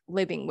just like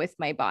living with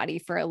my body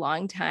for a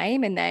long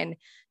time. And then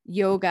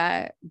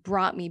yoga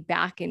brought me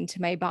back into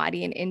my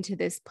body and into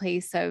this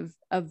place of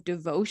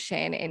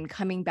devotion and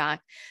coming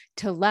back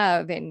to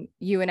love. And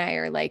you and I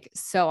are like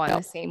so on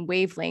the same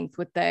wavelength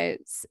with the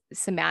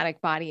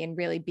somatic body and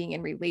really being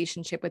in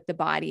relationship with the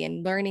body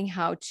and learning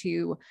how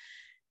to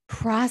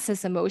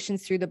process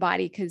emotions through the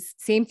body. Cause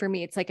same for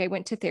me. It's like I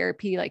went to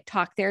therapy, like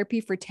talk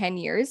therapy for 10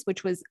 years,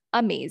 which was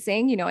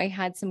amazing. I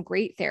had some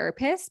great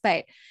therapists,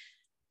 but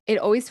it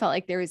always felt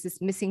like there was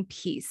this missing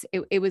piece.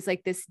 It was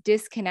like this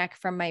disconnect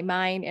from my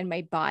mind and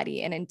my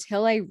body. And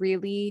until I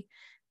really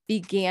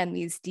began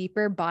these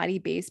deeper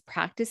body-based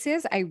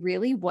practices, I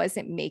really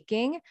wasn't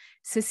making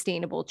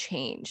sustainable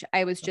change.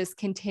 I was just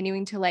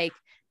continuing to like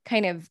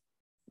kind of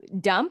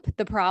dump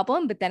the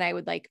problem, but then I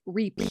would like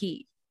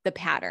repeat the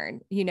pattern,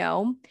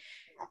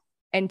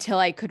 until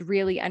I could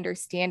really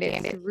understand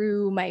it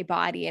through my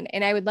body.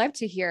 And I would love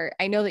to hear,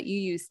 I know that you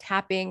use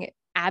tapping.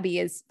 Abby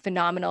is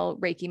phenomenal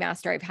Reiki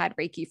master. I've had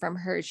Reiki from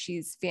her.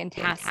 She's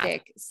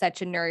fantastic,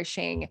 such a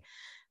nourishing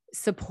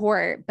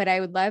support. But I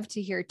would love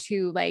to hear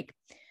too, like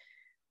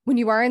when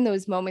you are in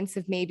those moments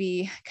of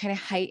maybe kind of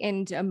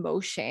heightened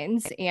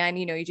emotions, and,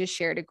 you know, you just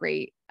shared a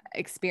great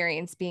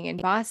experience being in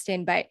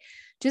Boston, but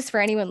just for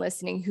anyone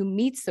listening who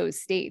meets those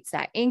states,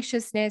 that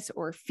anxiousness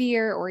or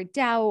fear or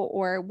doubt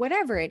or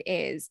whatever it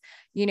is,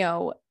 you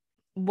know,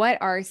 what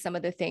are some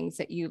of the things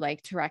that you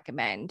like to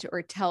recommend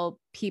or tell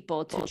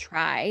people to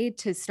try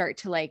to start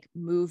to like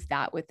move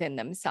that within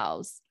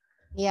themselves?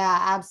 Yeah,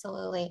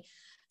 absolutely.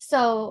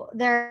 So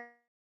there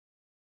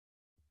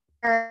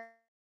are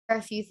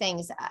a few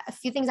things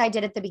I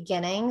did at the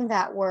beginning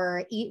that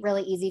were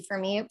really easy for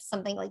me.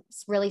 Something like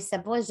really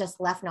simple is just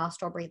left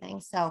nostril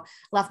breathing. So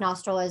left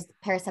nostril is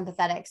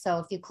parasympathetic. So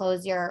if you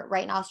close your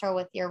right nostril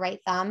with your right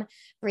thumb,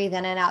 breathe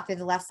in and out through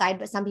the left side.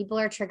 But some people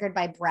are triggered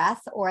by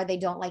breath, or they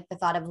don't like the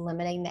thought of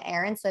limiting the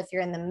air. And so if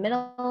you're in the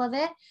middle of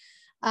it,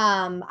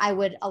 I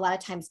would a lot of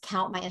times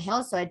count my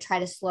inhales. So I'd try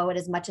to slow it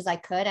as much as I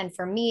could. And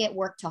for me, it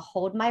worked to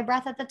hold my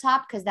breath at the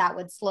top, because that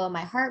would slow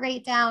my heart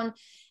rate down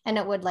and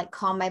it would like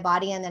calm my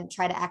body, and then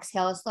try to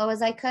exhale as slow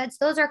as I could.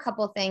 So those are a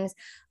couple of things.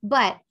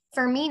 But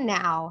for me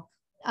now,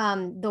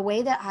 the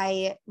way that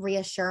I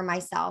reassure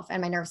myself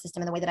and my nervous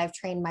system, and the way that I've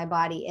trained my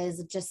body,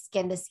 is just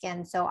skin to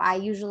skin. So I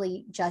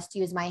usually just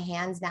use my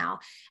hands now.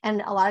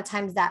 And a lot of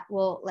times that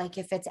will, like,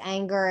 if it's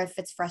anger, if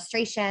it's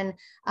frustration,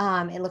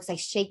 it looks like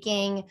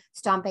shaking,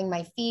 stomping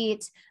my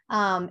feet.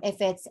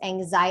 If it's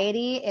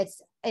anxiety,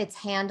 it's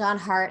hand on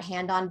heart,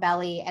 hand on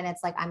belly. And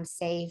it's like, I'm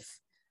safe.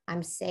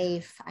 I'm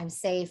safe. I'm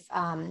safe.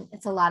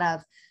 It's a lot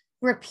of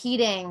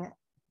repeating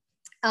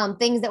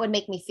things that would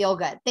make me feel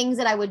good, things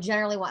that I would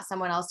generally want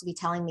someone else to be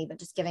telling me, but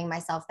just giving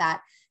myself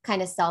that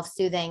kind of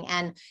self-soothing.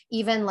 And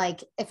even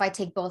like if I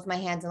take both my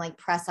hands and like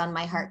press on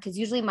my heart, because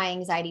usually my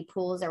anxiety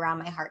pools around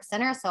my heart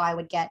center. So I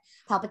would get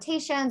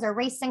palpitations or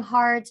racing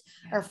heart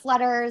or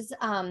flutters.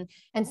 And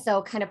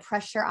so kind of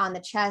pressure on the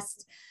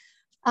chest.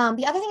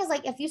 The other thing is,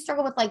 like, if you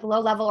struggle with like low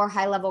level or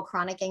high level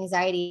chronic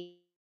anxiety,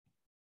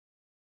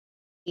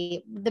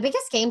 one of the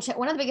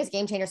biggest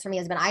game changers for me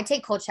has been, I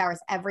take cold showers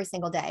every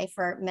single day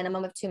for a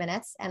minimum of 2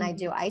 minutes, and I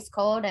do ice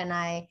cold, and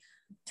I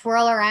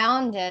twirl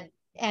around, and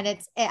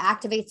it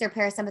activates your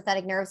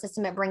parasympathetic nervous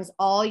system. It brings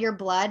all your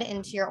blood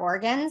into your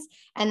organs,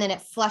 and then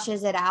it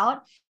flushes it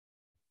out.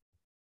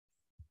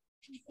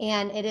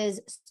 And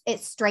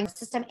it's strength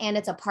system, and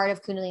it's a part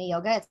of Kundalini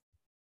yoga.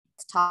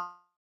 It's taught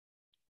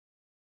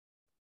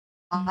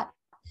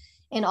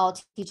in all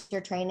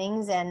teacher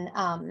trainings, and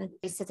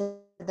it sits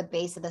at the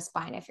base of the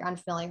spine. If you're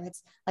unfamiliar,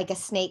 it's like a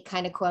snake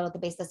kind of coil at the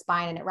base of the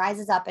spine, and it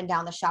rises up and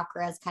down the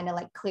chakras, kind of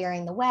like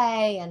clearing the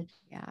way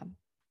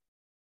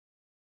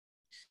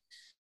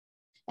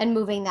and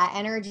moving that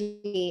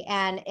energy.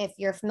 And if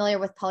you're familiar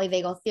with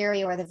polyvagal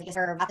theory or the vagus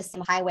nerve, the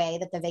same highway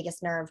that the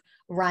vagus nerve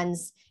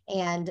runs,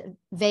 and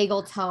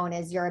vagal tone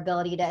is your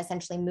ability to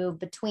essentially move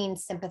between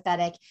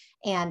sympathetic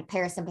and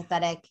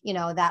parasympathetic, you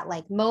know, that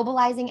like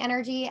mobilizing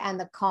energy and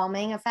the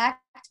calming effect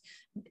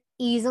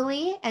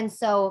easily. And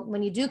so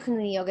when you do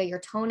Kundalini yoga, you're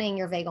toning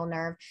your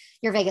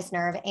vagus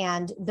nerve,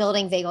 and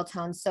building vagal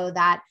tone so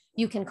that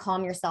you can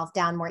calm yourself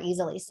down more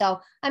easily. So,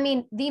 I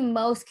mean, the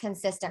most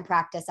consistent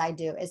practice I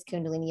do is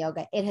Kundalini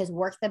yoga. It has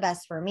worked the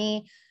best for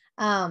me.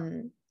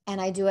 And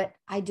I do it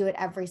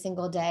every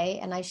single day.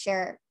 And I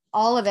share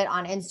all of it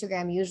on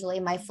Instagram,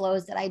 usually my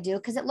flows that I do,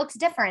 because it looks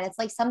different. It's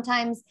like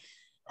sometimes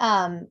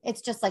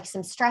it's just like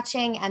some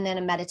stretching and then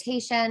a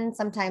meditation.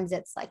 Sometimes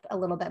it's like a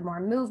little bit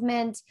more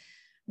movement,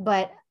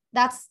 but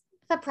that's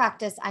the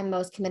practice I'm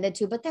most committed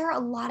to. But there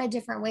are a lot of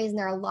different ways, and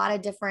there are a lot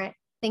of different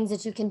things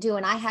that you can do.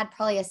 And I had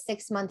probably a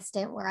 6-month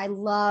stint where I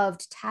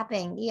loved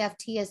tapping.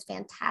 EFT is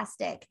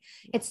fantastic.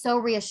 It's so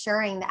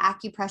reassuring, the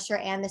acupressure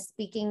and the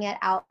speaking it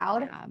out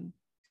loud.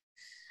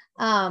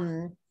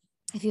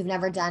 If you've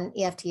never done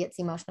EFT, it's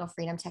emotional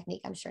freedom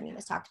technique. I'm sure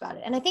Nina's talked about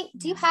it. And I think,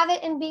 do you have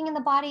it in Being in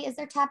the Body? Is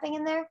there tapping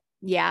in there?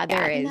 Yeah,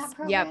 there is.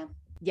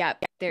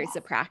 Yep. There's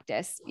a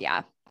practice.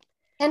 Yeah.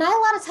 And I a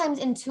lot of times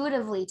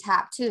intuitively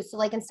tap too. So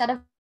like, instead of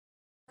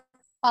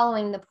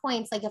following the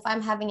points, like if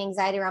I'm having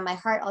anxiety around my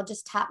heart, I'll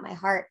just tap my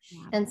heart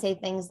and say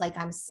things like,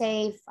 I'm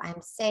safe,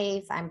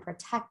 I'm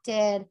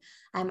protected,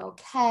 I'm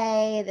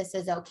okay, this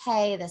is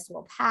okay, this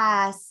will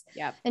pass.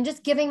 And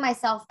just giving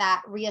myself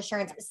that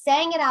reassurance.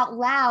 Saying it out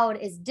loud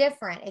is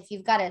different. If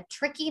you've got a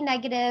tricky,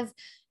 negative,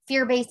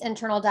 fear-based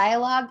internal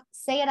dialogue,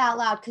 say it out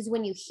loud, because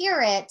when you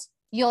hear it,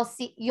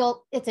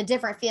 it's a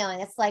different feeling.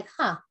 It's like,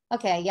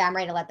 okay, yeah, I'm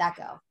ready to let that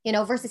go, you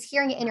know, versus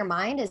hearing it in your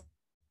mind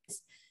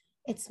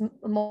it's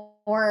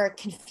more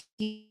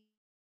confusing.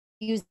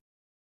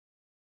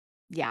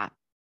 Yeah.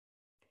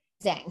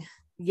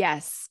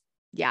 Yes.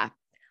 Yeah.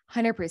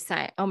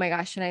 100%. Oh my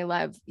gosh. And I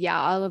love,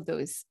 all of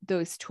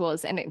those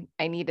tools. And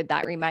I needed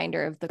that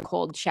reminder of the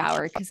cold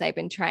shower, because I've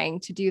been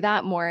trying to do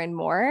that more and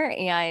more.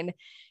 And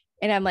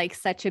and I'm like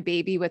such a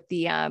baby with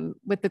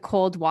the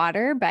cold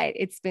water, but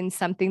it's been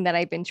something that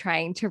I've been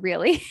trying to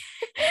really,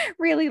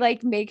 really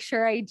like make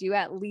sure I do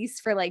at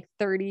least for like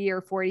 30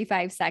 or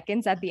 45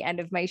 seconds at the end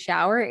of my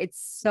shower.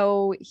 It's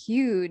so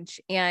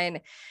huge.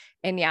 And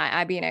yeah,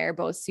 Abby and I are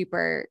both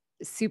super,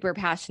 super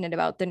passionate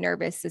about the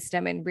nervous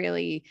system and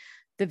really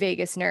the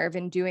vagus nerve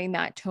and doing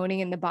that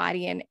toning in the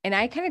body. And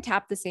I kind of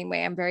tap the same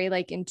way. I'm very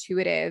like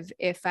intuitive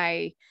if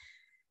I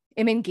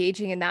am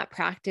engaging in that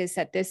practice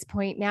at this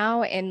point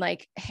now.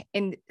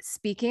 And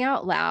speaking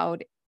out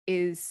loud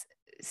is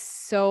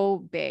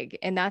so big.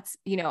 And that's,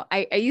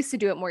 I used to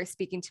do it more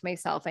speaking to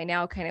myself. I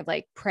now kind of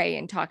like pray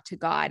and talk to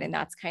God. And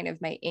that's kind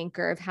of my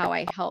anchor of how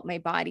I help my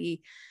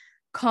body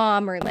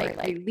calm or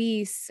like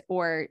release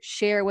or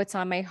share what's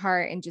on my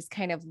heart and just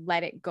kind of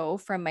let it go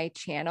from my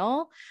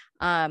channel.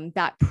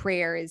 That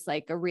prayer is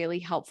like a really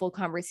helpful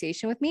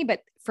conversation with me,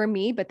 but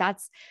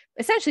that's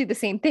essentially the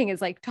same thing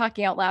as like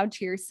talking out loud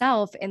to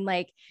yourself and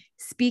like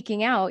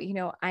speaking out,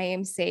 I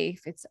am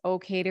safe. It's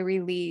okay to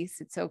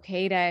release. It's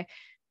okay to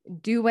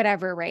do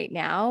whatever right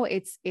now.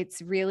 It's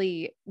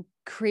really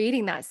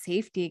creating that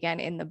safety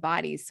again in the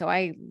body. So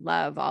I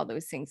love all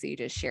those things that you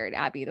just shared,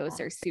 Abby. Those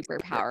are super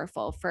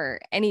powerful for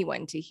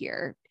anyone to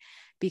hear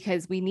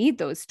because we need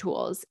those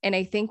tools. And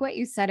I think what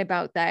you said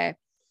about the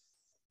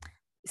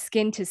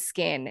skin to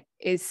skin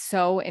is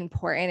so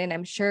important. And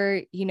I'm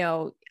sure,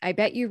 I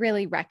bet you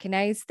really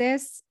recognize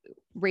this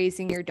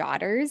raising your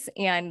daughters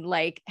and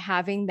like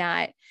having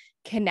that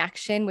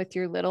connection with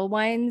your little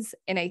ones.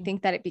 And I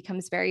think that it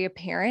becomes very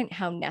apparent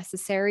how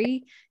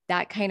necessary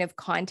that kind of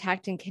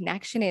contact and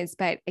connection is.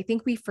 But I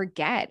think we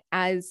forget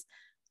as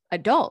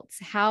adults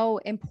how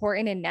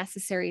important and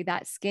necessary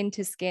that skin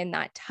to skin,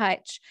 that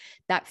touch,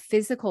 that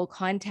physical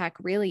contact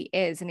really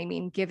is. And I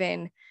mean,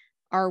 given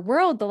our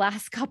world the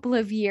last couple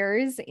of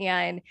years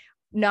and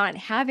not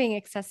having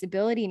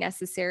accessibility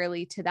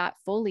necessarily to that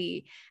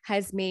fully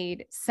has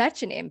made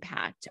such an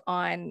impact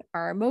on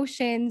our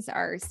emotions,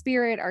 our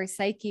spirit, our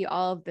psyche,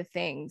 all of the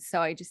things.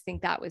 So I just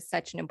think that was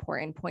such an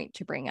important point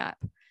to bring up.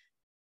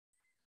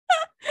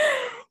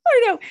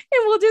 I know.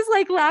 And we'll just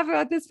like laugh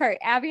about this part.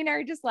 Abby and I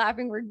are just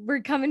laughing.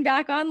 We're coming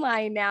back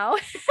online now.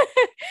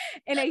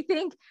 And I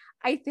think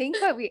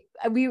that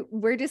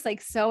we're just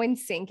like so in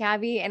sync,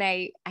 Abby. And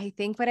I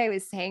think what I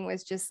was saying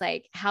was just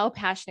like how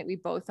passionate we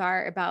both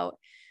are about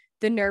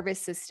the nervous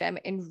system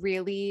and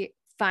really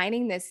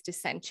finding this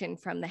dissension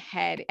from the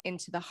head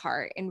into the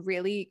heart and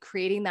really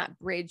creating that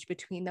bridge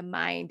between the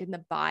mind and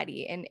the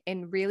body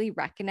and really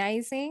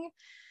recognizing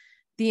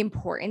the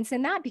importance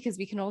in that, because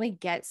we can only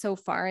get so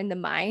far in the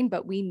mind,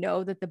 but we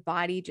know that the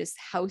body just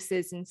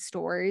houses and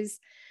stores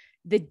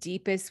the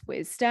deepest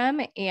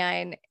wisdom.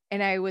 And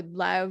I would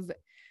love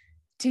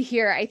to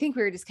hear, I think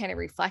we were just kind of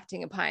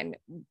reflecting upon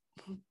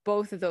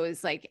both of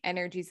those like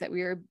energies that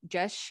we were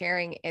just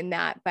sharing in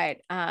that.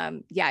 But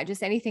yeah,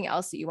 just anything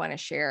else that you want to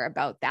share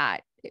about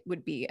that, it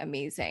would be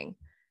amazing.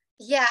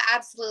 Yeah,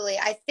 absolutely.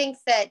 I think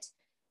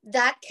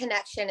that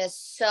connection is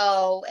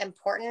so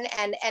important.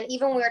 And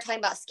even when we were talking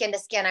about skin to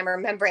skin, I'm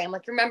remembering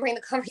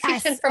the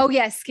conversation yes.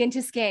 Yes, skin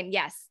to skin.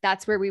 Yes,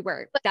 that's where we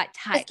were. That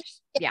touch.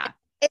 Yeah.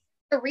 It's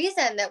the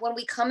reason that when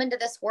we come into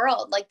this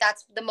world, like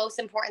that's the most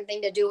important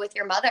thing to do with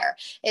your mother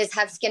is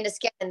have skin to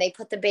skin. And they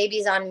put the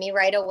babies on me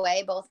right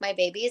away, both my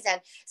babies,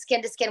 and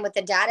skin to skin with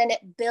the dad, and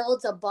it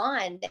builds a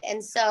bond.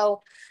 And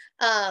so,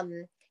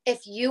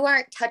 if you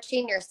aren't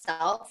touching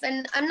yourself,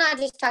 and I'm not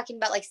just talking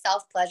about like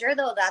self pleasure,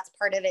 though that's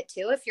part of it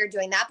too, if you're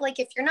doing that, but like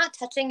if you're not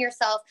touching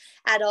yourself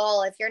at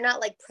all, if you're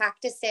not like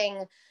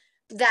practicing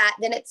that,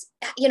 then it's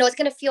it's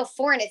going to feel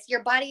foreign. It's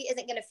your body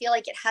isn't going to feel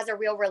like it has a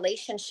real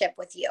relationship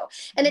with you.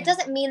 And it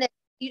doesn't mean that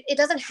it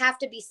doesn't have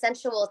to be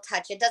sensual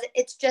touch. It doesn't,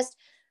 it's just,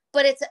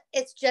 but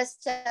it's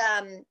just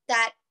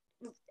that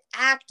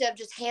act of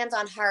just hands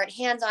on heart,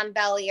 hands on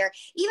belly, or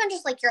even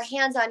just like your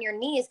hands on your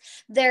knees.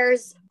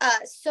 There's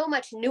so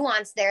much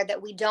nuance there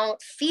that we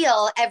don't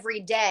feel every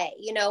day,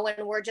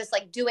 when we're just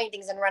like doing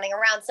things and running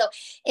around. So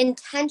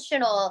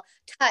intentional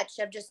touch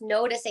of just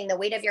noticing the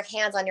weight of your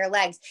hands on your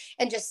legs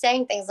and just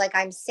saying things like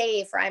I'm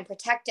safe, or I'm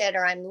protected,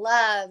 or I'm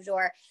loved,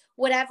 or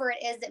whatever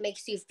it is that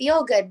makes you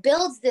feel good,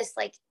 builds this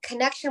like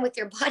connection with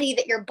your body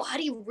that your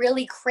body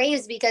really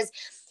craves, because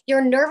your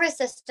nervous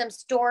system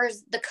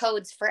stores the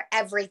codes for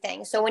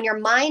everything. So when your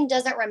mind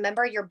doesn't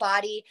remember, your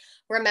body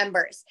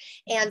remembers.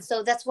 And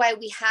so that's why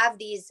we have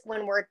these,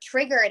 when we're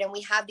triggered and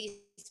we have these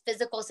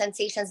physical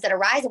sensations that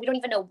arise and we don't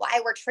even know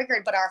why we're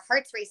triggered, but our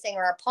heart's racing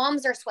or our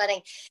palms are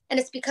sweating. And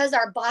it's because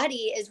our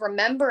body is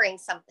remembering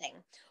something,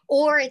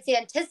 or it's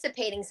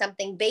anticipating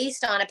something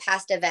based on a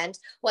past event,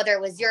 whether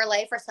it was your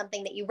life or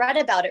something that you read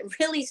about. It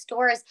really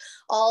stores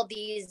all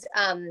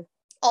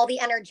the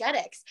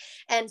energetics.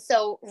 And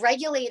so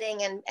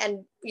regulating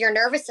and your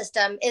nervous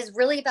system is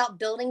really about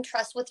building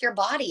trust with your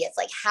body. It's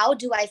like, how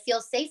do I feel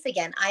safe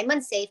again? I'm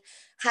unsafe.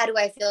 How do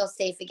I feel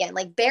safe again?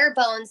 Like bare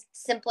bones,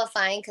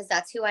 simplifying, because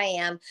that's who I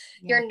am.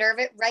 Yeah.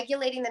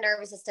 Regulating the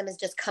nervous system is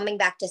just coming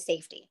back to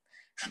safety.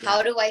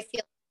 How do I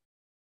feel?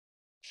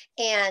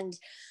 And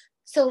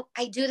So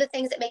I do the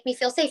things that make me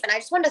feel safe. And I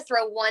just wanted to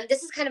throw one,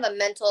 this is kind of a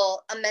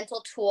mental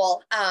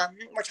tool.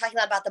 We're talking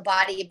about the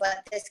body,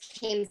 but this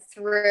came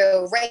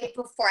through right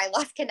before I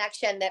lost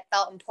connection that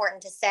felt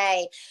important to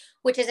say,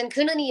 which is in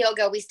Kundalini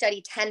Yoga, we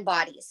study 10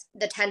 bodies,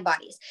 the 10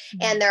 bodies.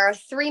 Mm-hmm. And there are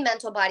 3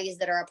 mental bodies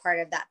that are a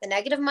part of that: the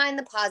negative mind,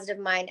 the positive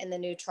mind, and the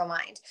neutral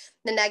mind.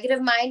 The negative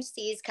mind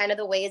sees kind of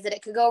the ways that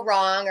it could go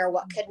wrong or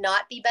what could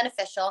not be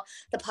beneficial.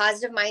 The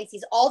positive mind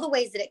sees all the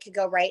ways that it could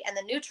go right. And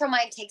the neutral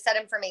mind takes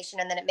that information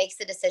and then it makes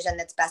the decision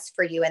that's best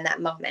for you in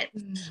that moment.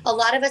 Mm-hmm. A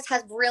lot of us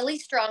have really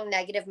strong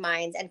negative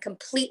minds and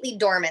completely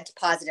dormant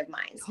positive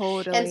minds.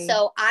 Totally. And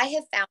so I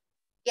have found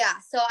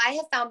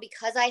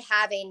because I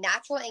have a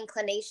natural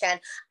inclination,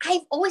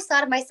 I've always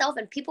thought of myself,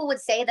 and people would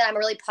say that I'm a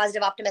really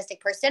positive,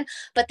 optimistic person,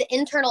 but the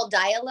internal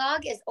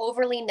dialogue is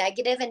overly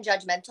negative and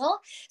judgmental.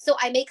 So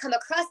I may come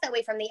across that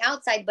way from the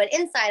outside, but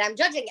inside I'm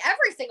judging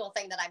every single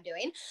thing that I'm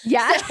doing.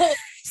 Yeah. So,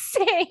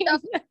 same. So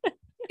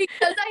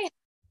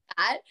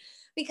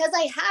because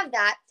I have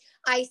that,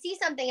 I see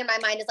something in my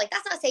mind is like,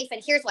 that's not safe.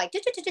 And here's why.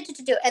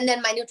 And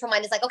then my neutral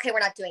mind is like, okay, we're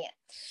not doing it.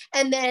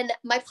 And then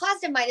my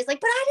positive mind is like,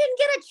 but I didn't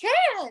get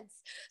a chance.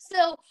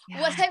 So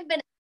what I've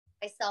been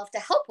myself to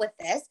help with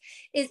this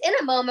is, in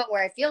a moment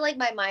where I feel like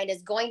my mind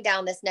is going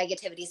down this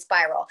negativity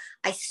spiral,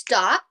 I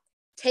stop,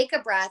 take a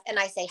breath, and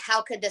I say,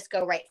 how could this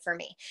go right for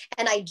me?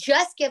 And I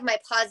just give my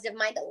positive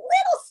mind a little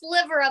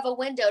sliver of a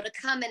window to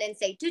come in and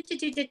say, do.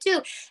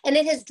 And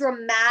it has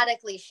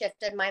dramatically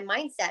shifted my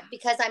mindset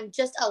because I'm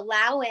just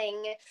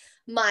allowing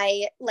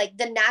my, like,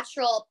 the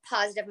natural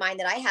positive mind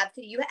that I have.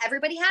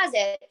 Everybody has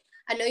it.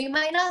 I know you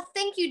might not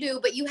think you do,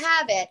 but you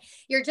have it.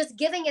 You're just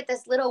giving it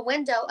this little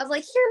window of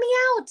like, hear me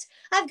out.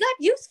 I've got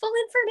useful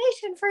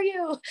information for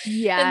you.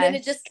 Yeah. And then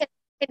it just can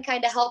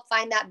kind of help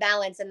find that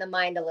balance in the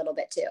mind a little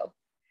bit too.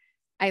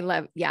 I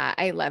love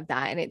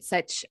that. And it's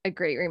such a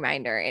great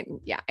reminder. And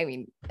yeah, I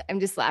mean,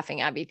 I'm just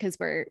laughing, Abby, because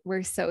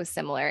we're so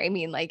similar. I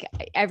mean, like,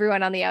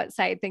 everyone on the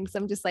outside thinks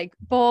I'm just like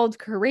bold,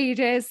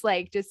 courageous,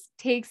 like just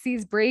takes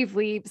these brave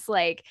leaps,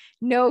 like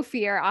no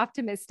fear,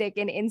 optimistic.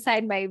 And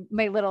inside my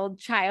little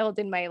child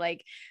and my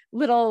like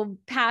little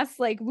past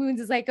like wounds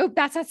is like, oh,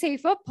 that's not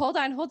safe. Oh, hold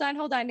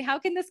on. How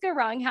can this go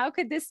wrong? How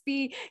could this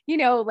be,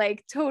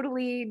 like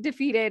totally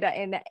defeated?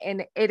 And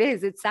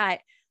it's that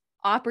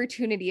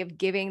opportunity of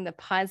giving the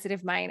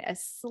positive mind a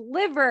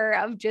sliver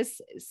of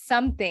just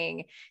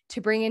something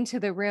to bring into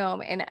the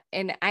room.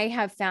 And I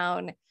have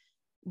found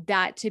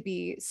that to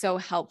be so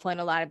helpful. And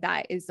a lot of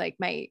that is like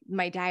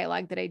my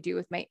dialogue that I do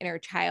with my inner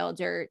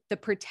child, or the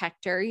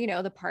protector,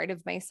 the part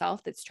of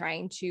myself that's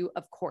trying to,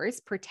 of course,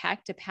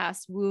 protect a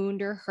past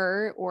wound or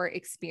hurt or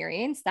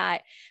experience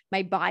that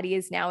my body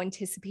is now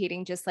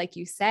anticipating, just like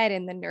you said,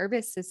 in the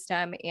nervous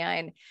system.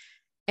 And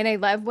I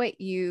love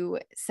what you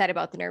said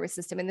about the nervous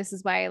system. And this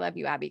is why I love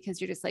you, Abby, because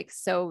you're just like,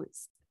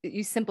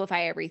 you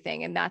simplify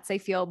everything. And that's, I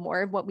feel,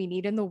 more of what we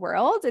need in the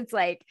world. It's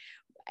like,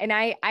 and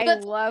I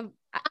felt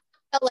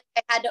like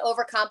I had to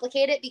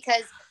overcomplicate it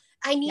because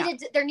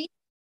there needs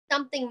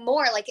something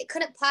more. Like, it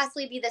couldn't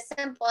possibly be this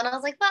simple. And I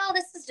was like, well,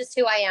 this is just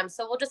who I am.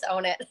 So we'll just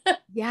own it.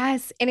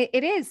 Yes. And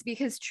it is,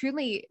 because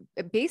truly,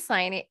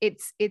 baseline,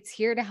 it's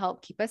here to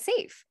help keep us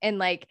safe. And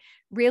like,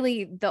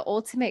 really the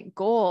ultimate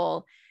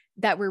goal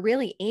that we're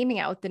really aiming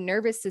at with the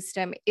nervous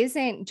system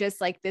isn't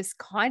just like this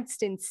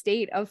constant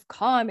state of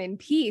calm and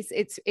peace.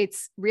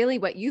 It's really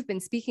what you've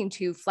been speaking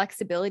to,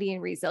 flexibility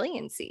and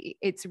resiliency.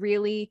 It's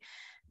really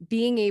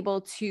being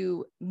able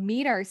to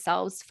meet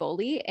ourselves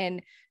fully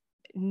and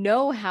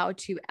know how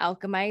to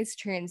alchemize,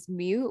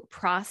 transmute,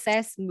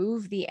 process,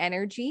 move the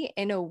energy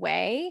in a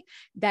way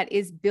that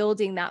is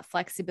building that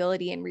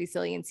flexibility and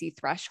resiliency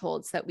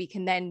thresholds that we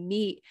can then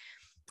meet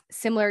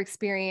similar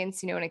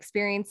experience, an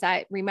experience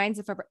that reminds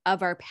us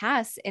of our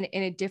past in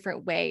a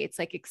different way. It's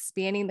like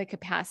expanding the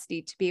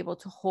capacity to be able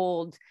to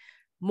hold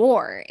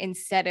more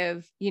instead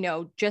of,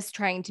 just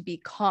trying to be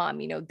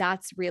calm.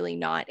 That's really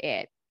not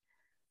it.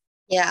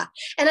 Yeah.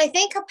 And I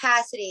think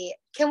capacity,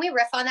 can we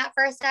riff on that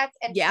for a sec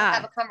and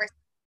have a conversation?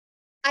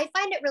 I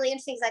find it really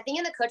interesting because I think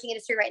in the coaching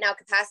industry right now,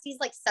 capacity is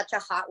like such a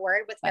hot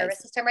word with nervous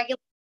system regulation.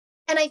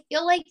 And I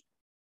feel like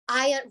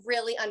I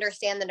really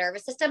understand the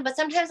nervous system, but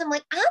sometimes I'm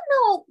like, I don't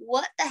know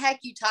what the heck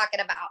you talking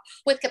about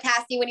with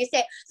capacity when you say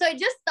it. So I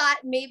just thought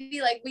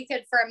maybe like we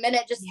could for a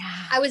minute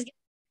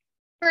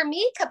for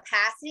me,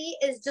 capacity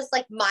is just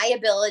like my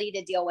ability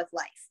to deal with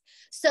life.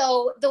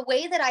 So the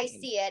way that I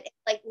see it,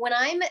 like when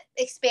I'm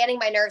expanding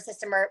my nervous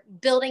system or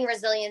building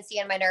resiliency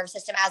in my nervous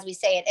system, as we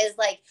say it, is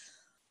like,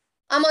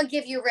 I'm going to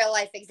give you a real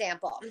life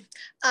example.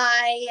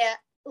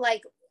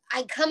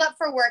 I come up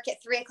for work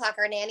at 3:00.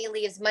 Our nanny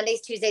leaves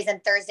Mondays, Tuesdays,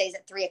 and Thursdays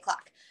at 3:00.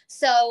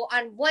 So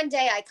on one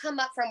day I come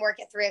up from work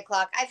at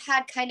 3:00. I've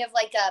had kind of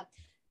like a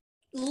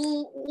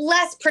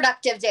less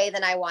productive day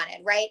than I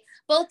wanted, right?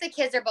 Both the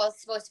kids are both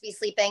supposed to be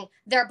sleeping.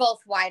 They're both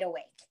wide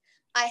awake.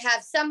 I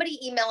have somebody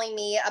emailing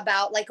me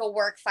about like a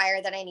work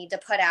fire that I need to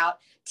put out.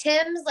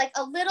 Tim's like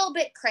a little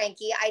bit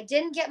cranky. I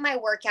didn't get my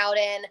workout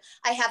in.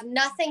 I have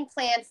nothing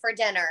planned for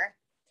dinner,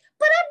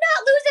 but I'm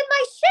not losing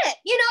my shit.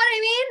 You know what I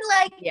mean?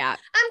 Like,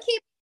 I'm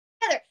keeping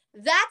together.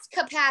 That's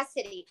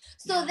capacity.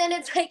 So then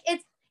it's like,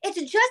 it's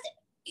just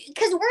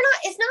because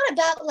it's not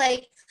about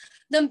like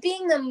them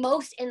being the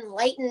most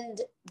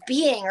enlightened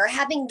being or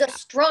having the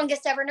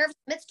strongest ever nervous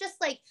system. It's just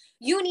like,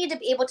 you need to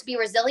be able to be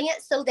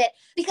resilient so that,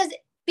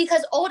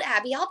 because old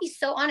Abby, I'll be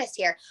so honest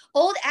here,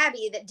 old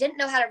Abby that didn't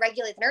know how to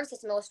regulate the nervous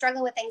system and was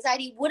struggling with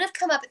anxiety would have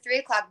come up at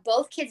 3:00,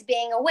 both kids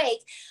being awake.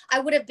 I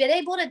would have been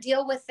able to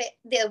deal with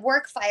the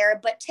work fire,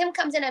 but Tim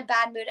comes in a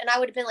bad mood and I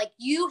would have been like,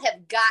 you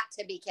have got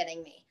to be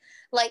kidding me.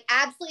 Like,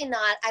 absolutely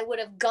not. I would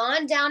have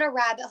gone down a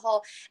rabbit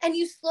hole. And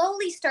you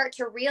slowly start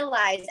to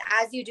realize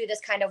as you do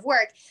this kind of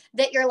work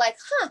that you're like,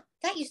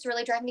 that used to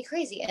really drive me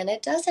crazy. And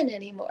it doesn't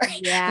anymore.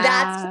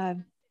 Yeah.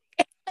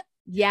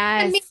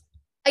 Yes.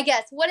 I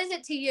guess. What is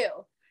it to you?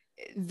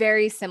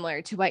 Very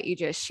similar to what you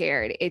just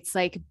shared. It's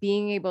like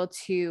being able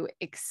to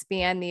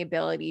expand the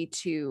ability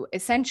to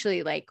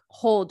essentially like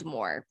hold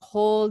more,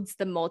 holds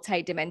the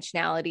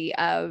multidimensionality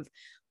of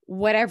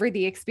whatever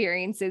the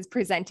experience is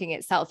presenting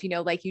itself.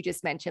 Like you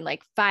just mentioned,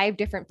 like 5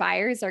 different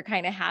fires are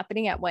kind of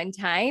happening at one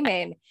time.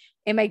 And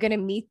am I going to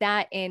meet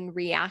that in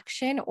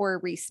reaction or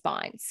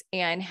response?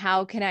 And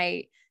how can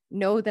I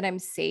know that I'm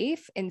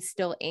safe and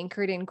still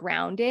anchored and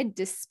grounded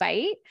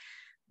despite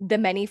the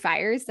many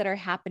fires that are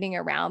happening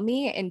around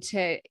me? And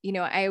to,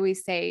 I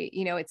always say,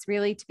 it's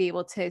really to be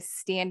able to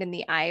stand in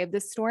the eye of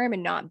the storm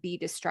and not be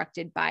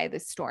distracted by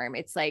the storm.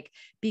 It's like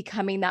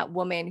becoming that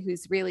woman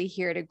who's really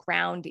here to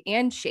ground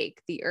and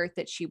shake the earth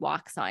that she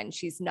walks on.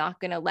 She's not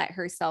going to let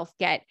herself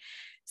get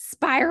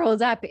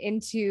spiraled up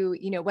into,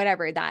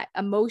 whatever that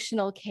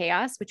emotional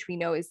chaos, which we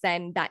know is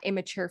then that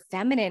immature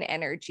feminine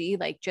energy,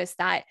 like just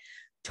that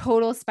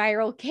total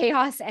spiral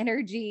chaos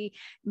energy,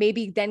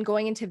 maybe then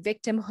going into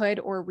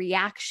victimhood or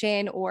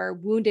reaction or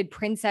wounded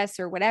princess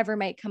or whatever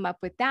might come up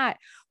with that.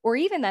 Or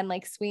even then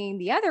like swinging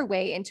the other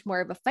way into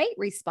more of a fight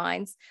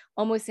response,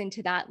 almost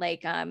into that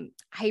like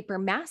hyper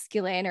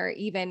masculine or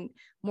even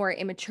more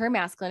immature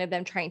masculine of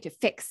them trying to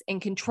fix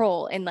and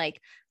control and like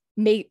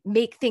make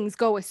things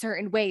go a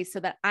certain way so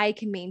that I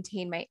can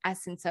maintain my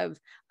essence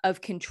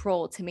of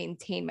control to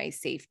maintain my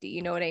safety.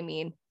 You know what I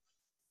mean?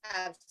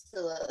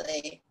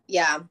 Absolutely.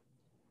 Yeah.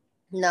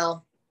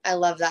 No, I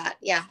love that.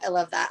 Yeah, I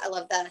love that. I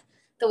love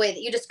the way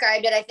that you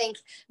described it. I think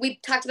we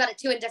talked about it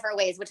too in different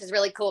ways, which is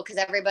really cool because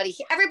everybody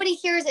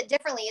hears it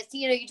differently. It's,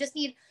 you just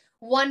need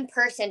one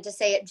person to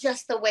say it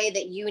just the way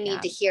that you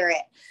need to hear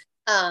it,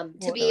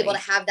 to be able to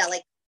have that.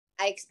 Like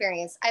I've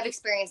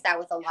experienced that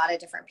with a lot of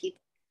different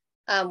people,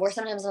 where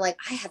sometimes I'm like,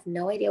 I have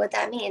no idea what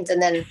that means.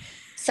 And then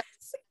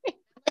like,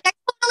 I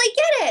totally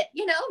get it.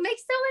 It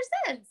makes so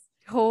much sense.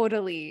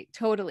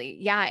 Totally.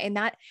 Yeah. And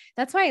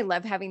that's why I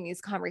love having these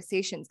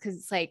conversations, because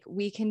it's like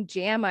we can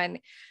jam on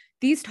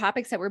these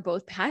topics that we're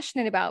both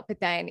passionate about, but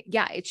then,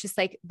 it's just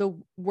like the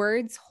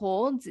words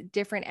hold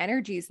different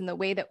energies, and the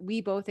way that we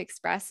both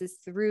express is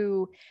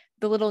through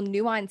the little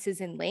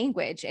nuances in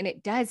language. And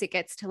it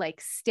gets to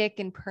like stick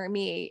and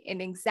permeate in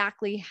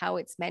exactly how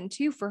it's meant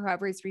to for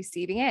whoever's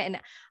receiving it. And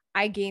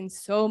I gain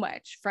so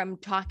much from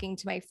talking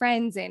to my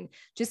friends and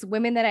just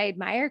women that I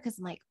admire, because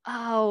I'm like,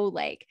 oh,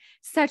 like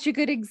such a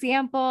good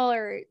example,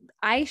 or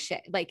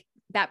like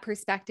that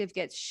perspective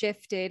gets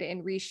shifted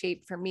and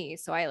reshaped for me.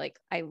 So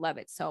I love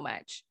it so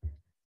much.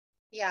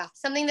 Yeah.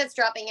 Something that's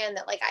dropping in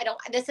that like,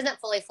 this isn't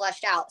fully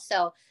fleshed out.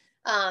 So,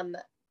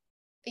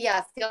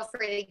 feel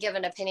free to give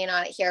an opinion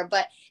on it here,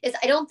 but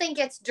I don't think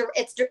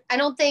I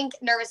don't think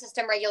nervous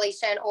system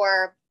regulation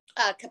or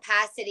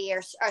capacity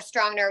or a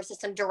strong nervous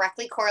system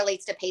directly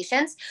correlates to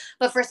patience.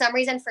 But for some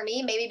reason, for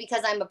me, maybe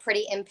because I'm a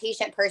pretty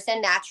impatient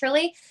person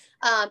naturally,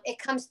 it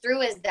comes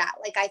through as that.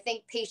 Like, I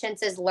think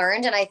patience is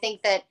learned. And I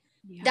think that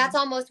that's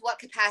almost what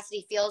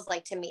capacity feels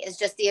like to me, is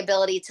just the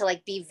ability to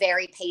like be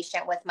very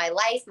patient with my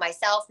life,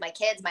 myself, my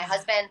kids, my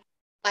husband,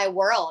 my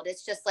world.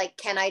 It's just like,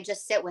 can I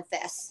just sit with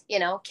this?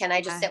 Can I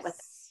just sit with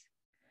this?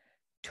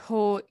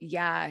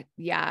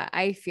 Yeah.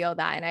 I feel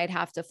that. And I'd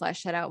have to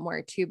flesh that out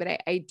more too.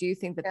 But I do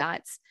think that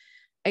that's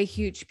a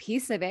huge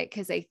piece of it.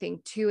 Cause I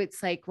think too,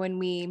 it's like when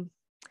we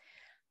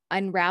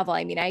unravel,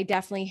 I mean, I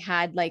definitely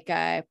had like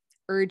a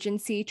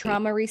urgency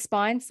trauma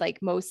response.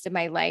 Like most of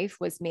my life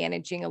was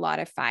managing a lot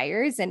of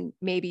fires, and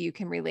maybe you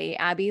can relate,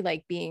 Abby,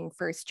 like being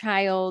first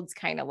child,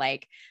 kind of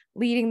like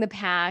leading the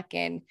pack.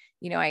 And,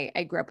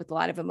 I grew up with a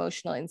lot of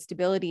emotional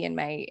instability in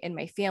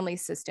my family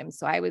system.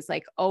 So I was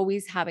like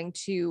always having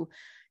to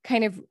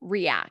kind of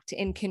react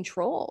and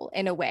control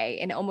in a way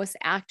and almost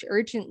act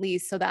urgently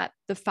so that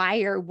the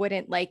fire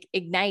wouldn't like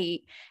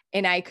ignite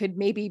and I could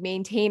maybe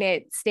maintain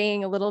it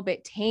staying a little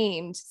bit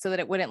tamed so that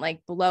it wouldn't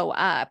like blow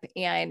up.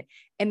 And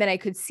then I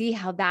could see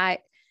how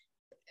that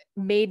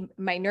made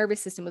my nervous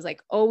system was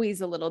like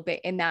always a little bit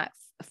in that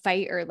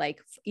fight or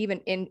like even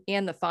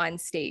in the fawn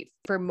state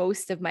for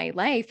most of my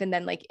life. And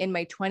then like in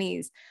my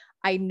 20s,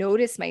 I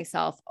noticed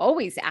myself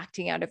always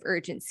acting out of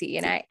urgency.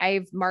 And I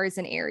have Mars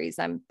and Aries.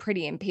 I'm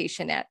pretty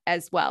impatient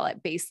as well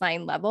at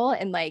baseline level.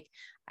 And like,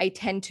 I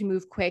tend to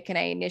move quick and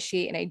I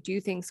initiate and I do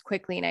things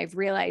quickly. And I've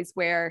realized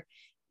where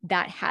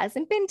that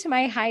hasn't been to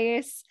my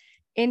highest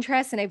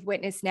interest. And I've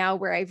witnessed now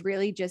where I've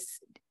really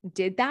just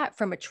did that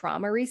from a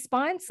trauma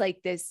response,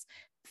 like this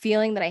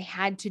feeling that I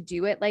had to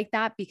do it like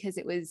that because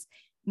it was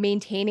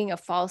maintaining a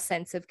false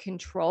sense of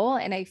control.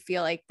 And I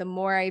feel like the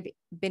more I've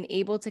been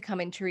able to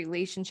come into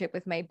relationship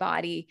with my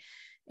body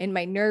and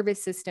my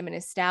nervous system and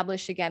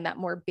establish again that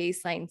more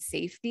baseline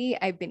safety,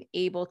 I've been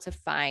able to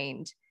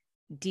find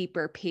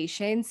deeper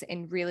patience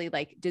and really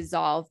like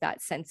dissolve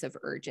that sense of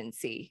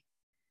urgency.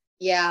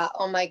 Yeah.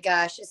 Oh my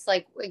gosh. It's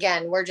like,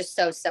 again, we're just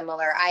so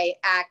similar. I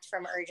act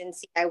from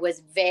urgency. I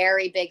was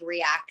very big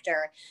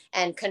reactor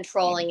and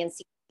controlling and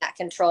seeking that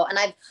control. And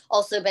I've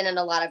also been in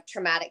a lot of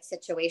traumatic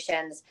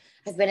situations.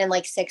 I've been in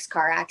like 6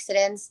 car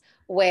accidents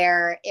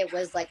where it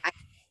was like,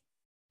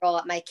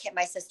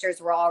 my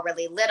sisters were all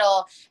really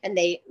little and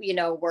they,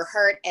 were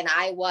hurt and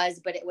I was,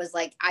 but it was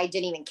like, I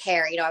didn't even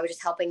care. I was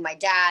just helping my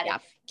dad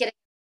get it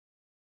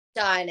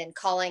done and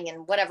calling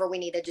and whatever we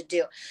needed to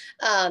do.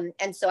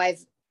 And so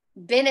I've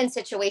been in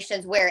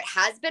situations where it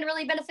has been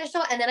really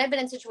beneficial. And then I've been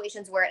in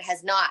situations where it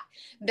has not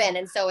been.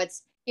 And so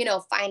it's,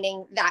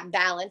 finding that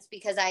balance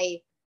because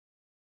I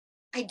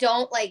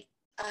don't like,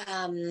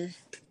 I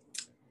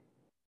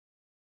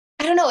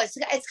don't know.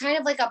 It's kind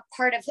of like a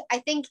part of, I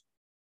think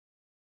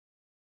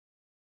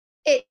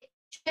it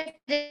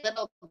shifted a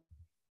little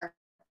bit.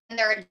 And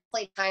there are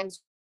definitely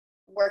times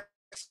where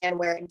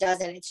it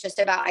doesn't. It's just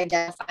about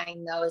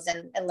identifying those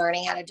and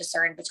learning how to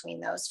discern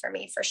between those for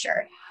me, for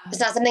sure. It's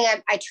not something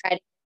I try to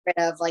get rid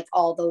of like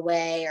all the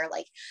way or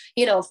like,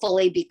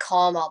 fully be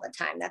calm all the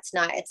time. That's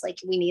not, it's like,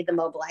 we need the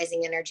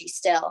mobilizing energy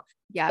still.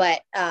 Yeah.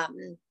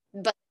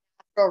 But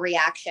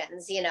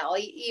reactions,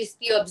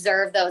 you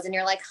observe those and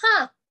you're like,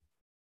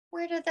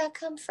 where did that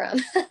come from?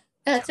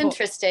 That's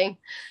interesting.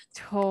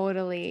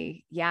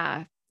 Totally.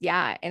 Yeah.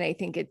 Yeah. And I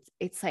think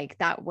it's like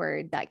that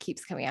word that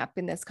keeps coming up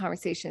in this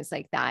conversation is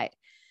like that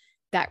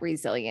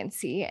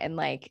resiliency and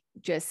like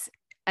just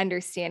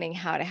understanding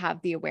how to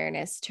have the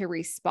awareness to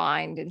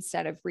respond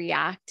instead of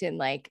react. And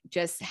like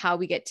just how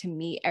we get to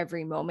meet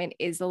every moment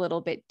is a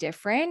little bit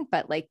different,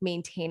 but like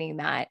maintaining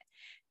that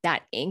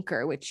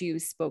anchor, which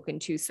you've spoken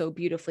to so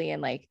beautifully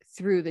and like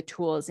through the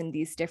tools and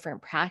these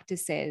different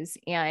practices.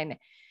 And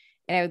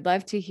I would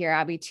love to hear,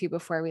 Abby, too,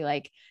 before we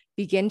like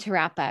begin to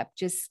wrap up,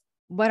 just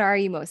what are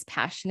you most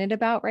passionate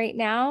about right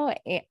now?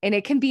 And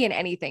it can be in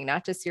anything,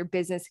 not just your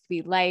business, it could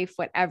be life,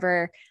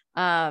 whatever.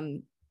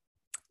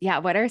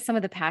 What are some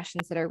of the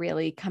passions that are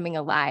really coming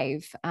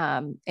alive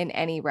in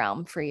any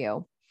realm for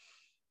you?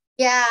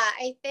 Yeah,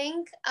 I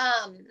think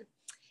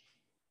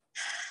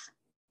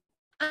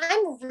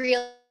I'm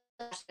really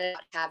passionate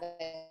about having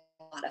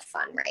a lot of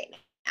fun right now.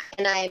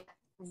 And I'm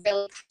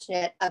really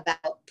passionate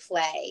about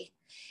play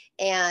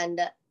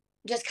and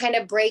just kind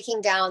of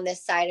breaking down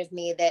this side of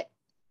me that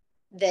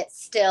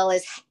still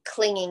is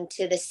clinging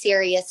to the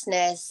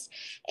seriousness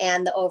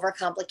and the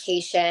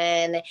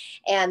overcomplication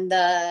and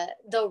the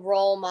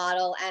role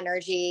model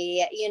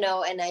energy,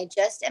 and I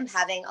just am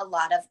having a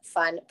lot of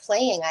fun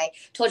playing. I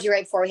told you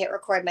right before we hit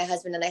record, my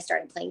husband and I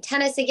started playing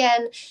tennis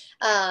again.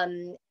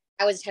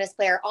 I was a tennis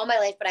player all my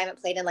life, but I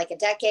haven't played in like a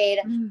decade.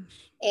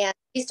 And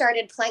we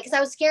started playing because I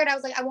was scared. I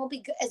was like, I won't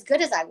be as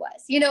good as I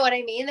was. You know what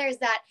I mean? There's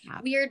that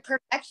weird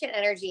perfection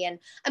energy. And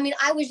I mean,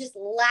 I was just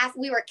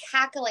laughing. We were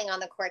cackling on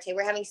the court. We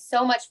were having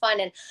so much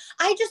fun. And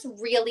I just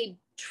really,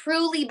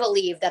 truly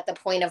believe that the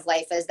point of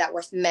life is that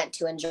we're meant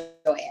to enjoy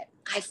it.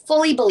 I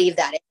fully believe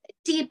that. It's a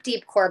deep,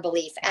 deep core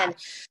belief.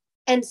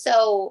 And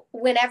so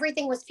when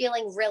everything was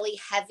feeling really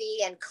heavy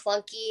and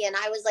clunky and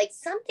I was like,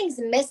 something's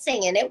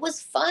missing and it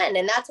was fun.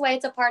 And that's why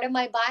it's a part of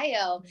my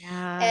bio.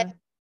 And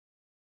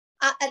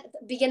at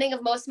the beginning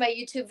of most of my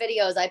YouTube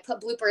videos, I put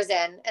bloopers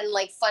in and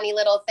like funny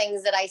little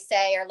things that I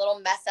say or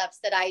little mess ups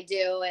that I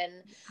do.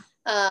 And,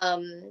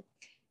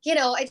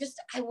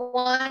 I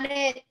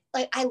wanted,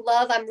 like,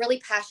 I'm really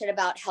passionate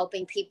about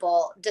helping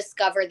people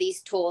discover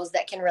these tools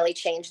that can really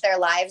change their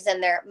lives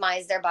and their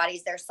minds, their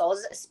bodies, their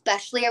souls,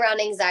 especially around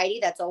anxiety.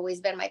 That's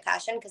always been my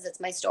passion because it's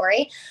my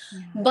story. Yeah.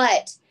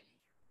 But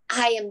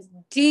I am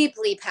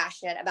deeply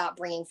passionate about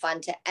bringing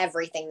fun to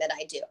everything that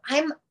I do.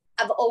 I've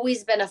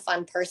always been a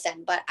fun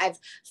person, but I've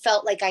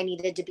felt like I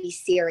needed to be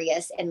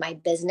serious in my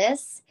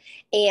business,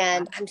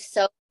 and I'm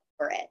so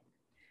for it.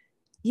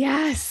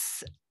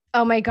 Yes.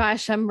 Oh my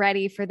gosh, I'm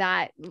ready for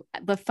that.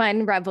 The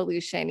fun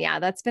revolution. Yeah,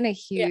 that's been a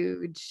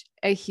huge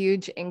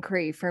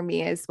inquiry for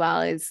me as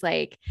well. Is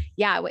like,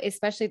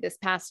 especially this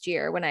past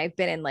year when I've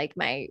been in like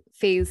my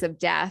phase of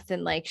death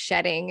and like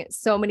shedding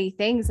so many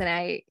things. And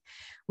I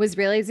was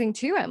realizing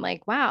too, I'm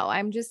like, wow,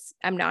 I'm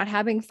not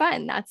having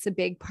fun. That's a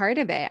big part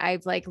of it.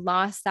 I've like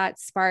lost that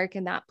spark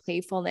and that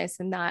playfulness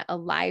and that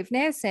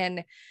aliveness.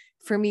 And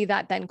for me,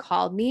 that then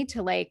called me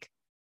to like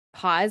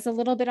pause a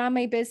little bit on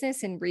my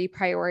business and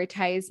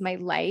reprioritize my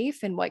life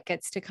and what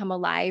gets to come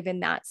alive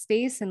in that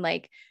space and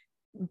like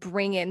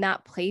bring in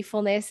that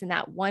playfulness and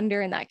that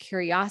wonder and that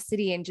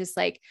curiosity. And just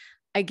like,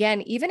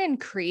 again, even in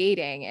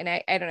creating, and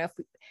I don't know if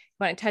we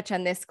want to touch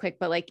on this quick,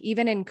 but like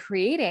even in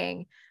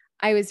creating,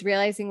 I was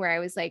realizing where I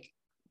was like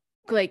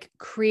like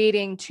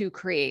creating to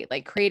create,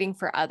 like creating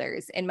for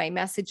others. And my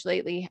message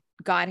lately,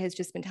 God has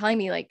just been telling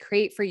me, like,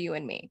 create for you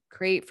and me,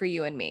 create for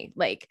you and me,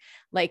 like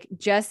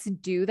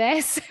just do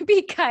this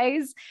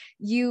because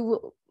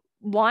you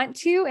want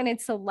to, and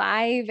it's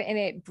alive and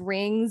it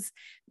brings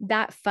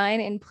that fun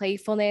and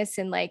playfulness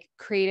and like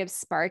creative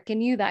spark in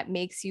you that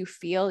makes you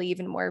feel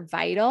even more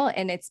vital.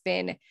 And it's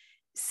been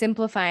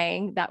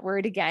simplifying that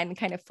word again,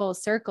 kind of full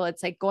circle.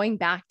 It's like going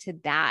back to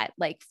that,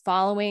 like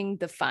following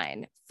the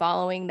fun,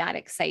 following that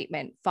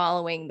excitement,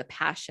 following the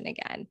passion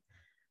again.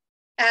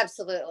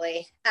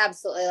 Absolutely.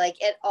 Absolutely. Like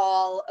it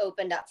all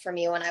opened up for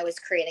me when I was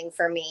creating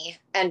for me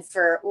and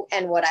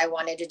what I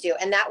wanted to do.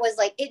 And that was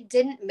like, it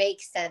didn't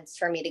make sense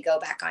for me to go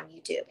back on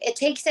YouTube. It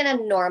takes an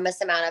enormous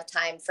amount of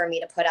time for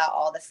me to put out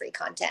all the free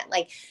content.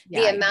 Like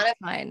the amount of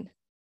fun.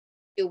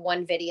 Do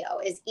one video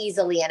is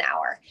easily an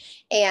hour.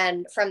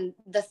 And from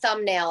the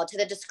thumbnail to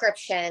the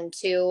description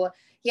to,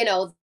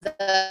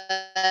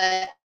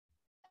 the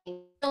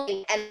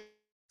and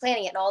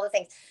planning it and all the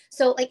things.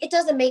 So like, it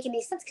doesn't make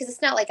any sense because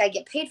it's not like I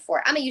get paid for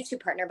it. I'm a YouTube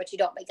partner, but you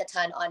don't make a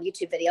ton on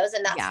YouTube videos,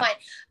 and that's fine.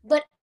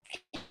 But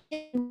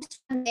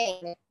it's one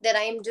thing that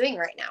I am doing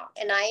right now,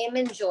 and I am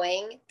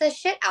enjoying the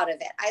shit out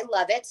of it. I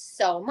love it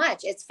so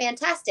much. It's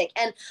fantastic.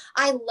 And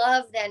I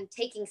love then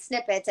taking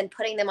snippets and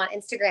putting them on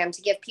Instagram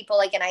to give people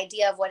like an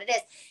idea of what it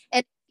is.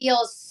 And it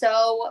feels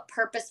so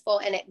purposeful,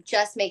 and it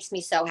just makes me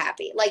so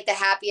happy. Like the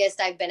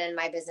happiest I've been in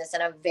my business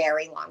in a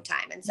very long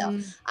time. And so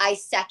I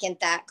second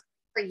that.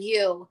 For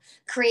you,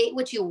 create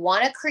what you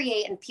want to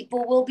create, and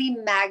people will be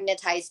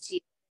magnetized to you,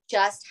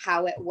 just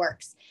how it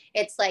works.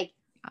 It's like,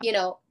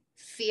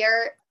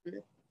 fear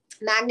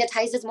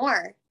magnetizes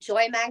more,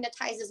 joy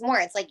magnetizes more.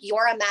 It's like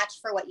you're a match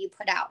for what you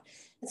put out.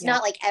 It's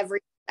not like every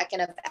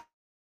second of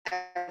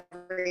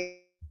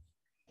every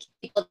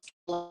people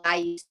lie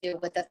you to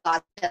with the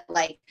thought that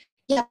like,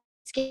 yeah,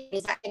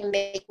 is that going to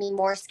make me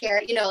more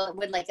scared?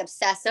 Would like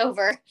obsess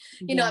over,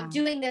 I'm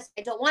doing this,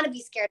 I don't want to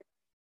be scared.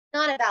 It's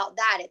not about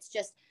that. It's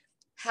just,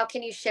 how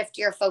can you shift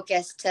your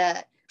focus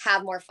to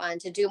have more fun,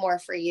 to do more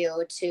for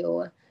you,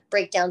 to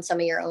break down some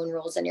of your own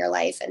rules in your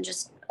life and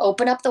just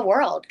open up the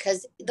world?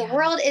 Because the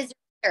world is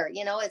here,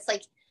 it's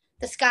like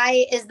the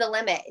sky is the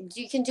limit.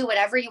 You can do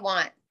whatever you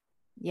want.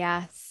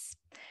 Yes.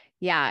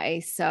 Yeah.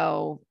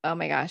 Oh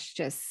my gosh,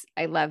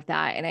 I love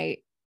that. And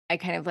I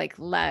kind of like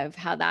love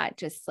how that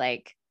just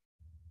like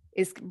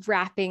is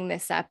wrapping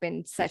this up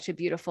in such a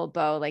beautiful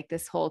bow, like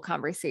this whole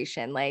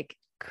conversation, like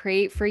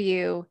create for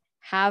you,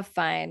 have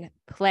fun,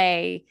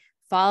 play,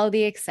 follow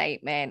the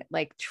excitement,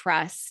 like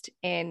trust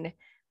in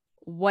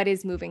what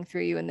is moving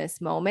through you in this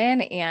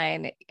moment.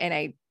 And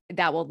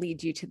that will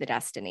lead you to the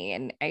destiny.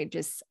 And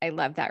I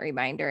love that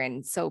reminder,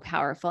 and so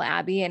powerful,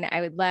 Abby. And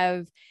I would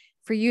love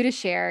for you to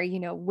share,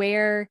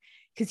 where,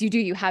 because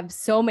you have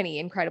so many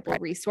incredible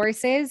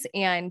resources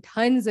and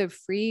tons of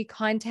free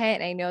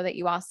content. I know that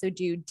you also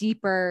do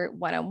deeper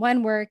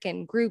one-on-one work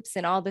and groups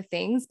and all the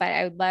things, but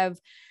I would love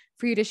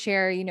for you to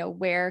share,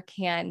 where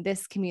can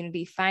this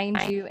community find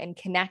you and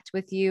connect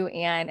with you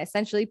and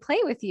essentially play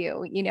with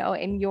you,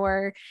 in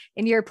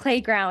your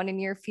playground, in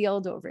your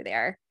field over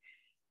there.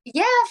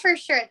 Yeah, for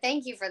sure.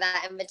 Thank you for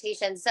that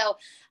invitation. So,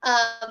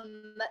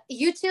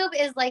 YouTube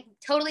is like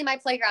totally my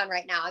playground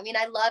right now. I mean,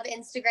 I love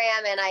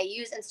Instagram and I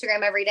use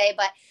Instagram every day,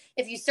 but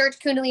if you search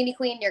Kundalini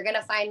Queen, you're going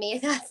to find me.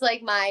 That's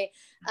like my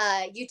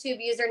YouTube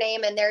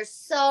username. And there's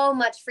so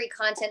much free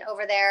content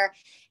over there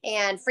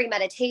and free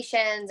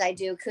meditations. I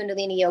do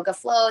Kundalini yoga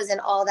flows and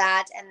all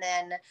that. And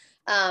then,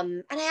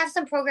 and I have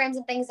some programs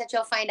and things that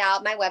you'll find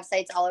out. My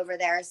website's all over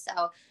there. So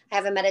I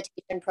have a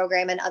meditation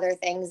program and other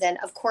things. And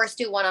of course,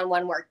 do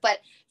one-on-one work. But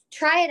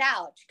try it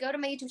out. Go to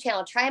my YouTube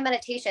channel, try a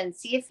meditation,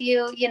 see if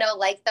you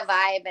like the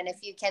vibe, and if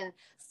you can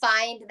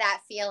find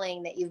that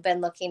feeling that you've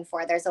been looking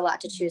for. There's a lot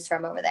to choose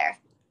from over there.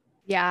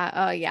 Yeah.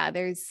 Oh yeah.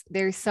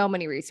 There's so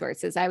many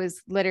resources. I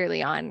was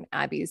literally on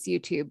Abby's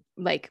YouTube,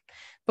 like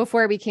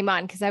before we came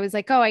on, because I was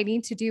like, oh, I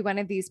need to do one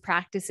of these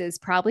practices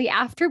probably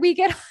after we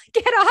get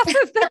off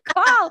of the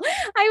call.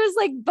 I was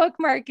like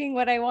bookmarking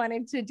what I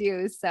wanted to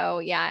do. So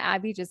yeah,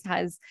 Abby just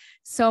has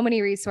so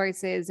many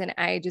resources, and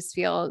I just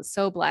feel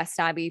so blessed,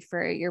 Abby,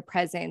 for your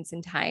presence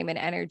and time and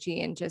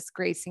energy, and just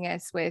gracing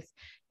us with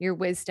your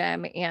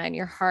wisdom and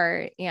your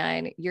heart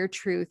and your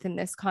truth in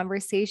this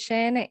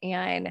conversation.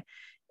 And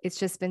it's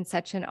just been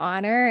such an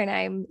honor. And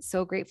I'm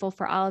so grateful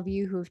for all of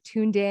you who have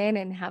tuned in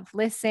and have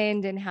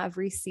listened and have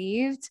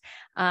received.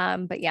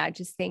 But yeah,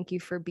 just thank you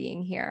for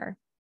being here.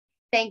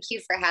 Thank you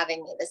for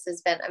having me. This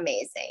has been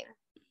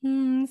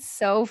amazing.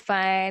 So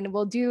fun.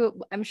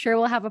 I'm sure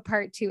we'll have a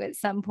part 2 at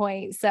some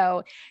point.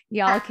 So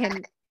y'all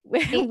can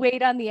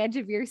wait on the edge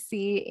of your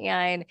seat.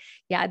 And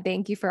yeah,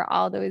 thank you for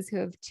all those who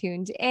have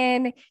tuned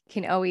in. You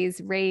can always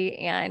rate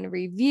and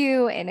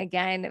review, and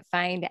again,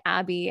 find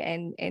Abby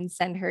and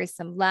send her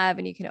some love.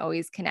 And you can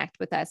always connect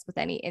with us with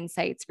any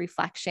insights,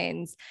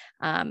 reflections,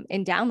 and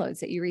downloads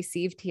that you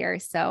received here.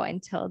 So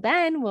until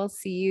then, we'll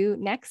see you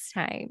next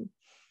time.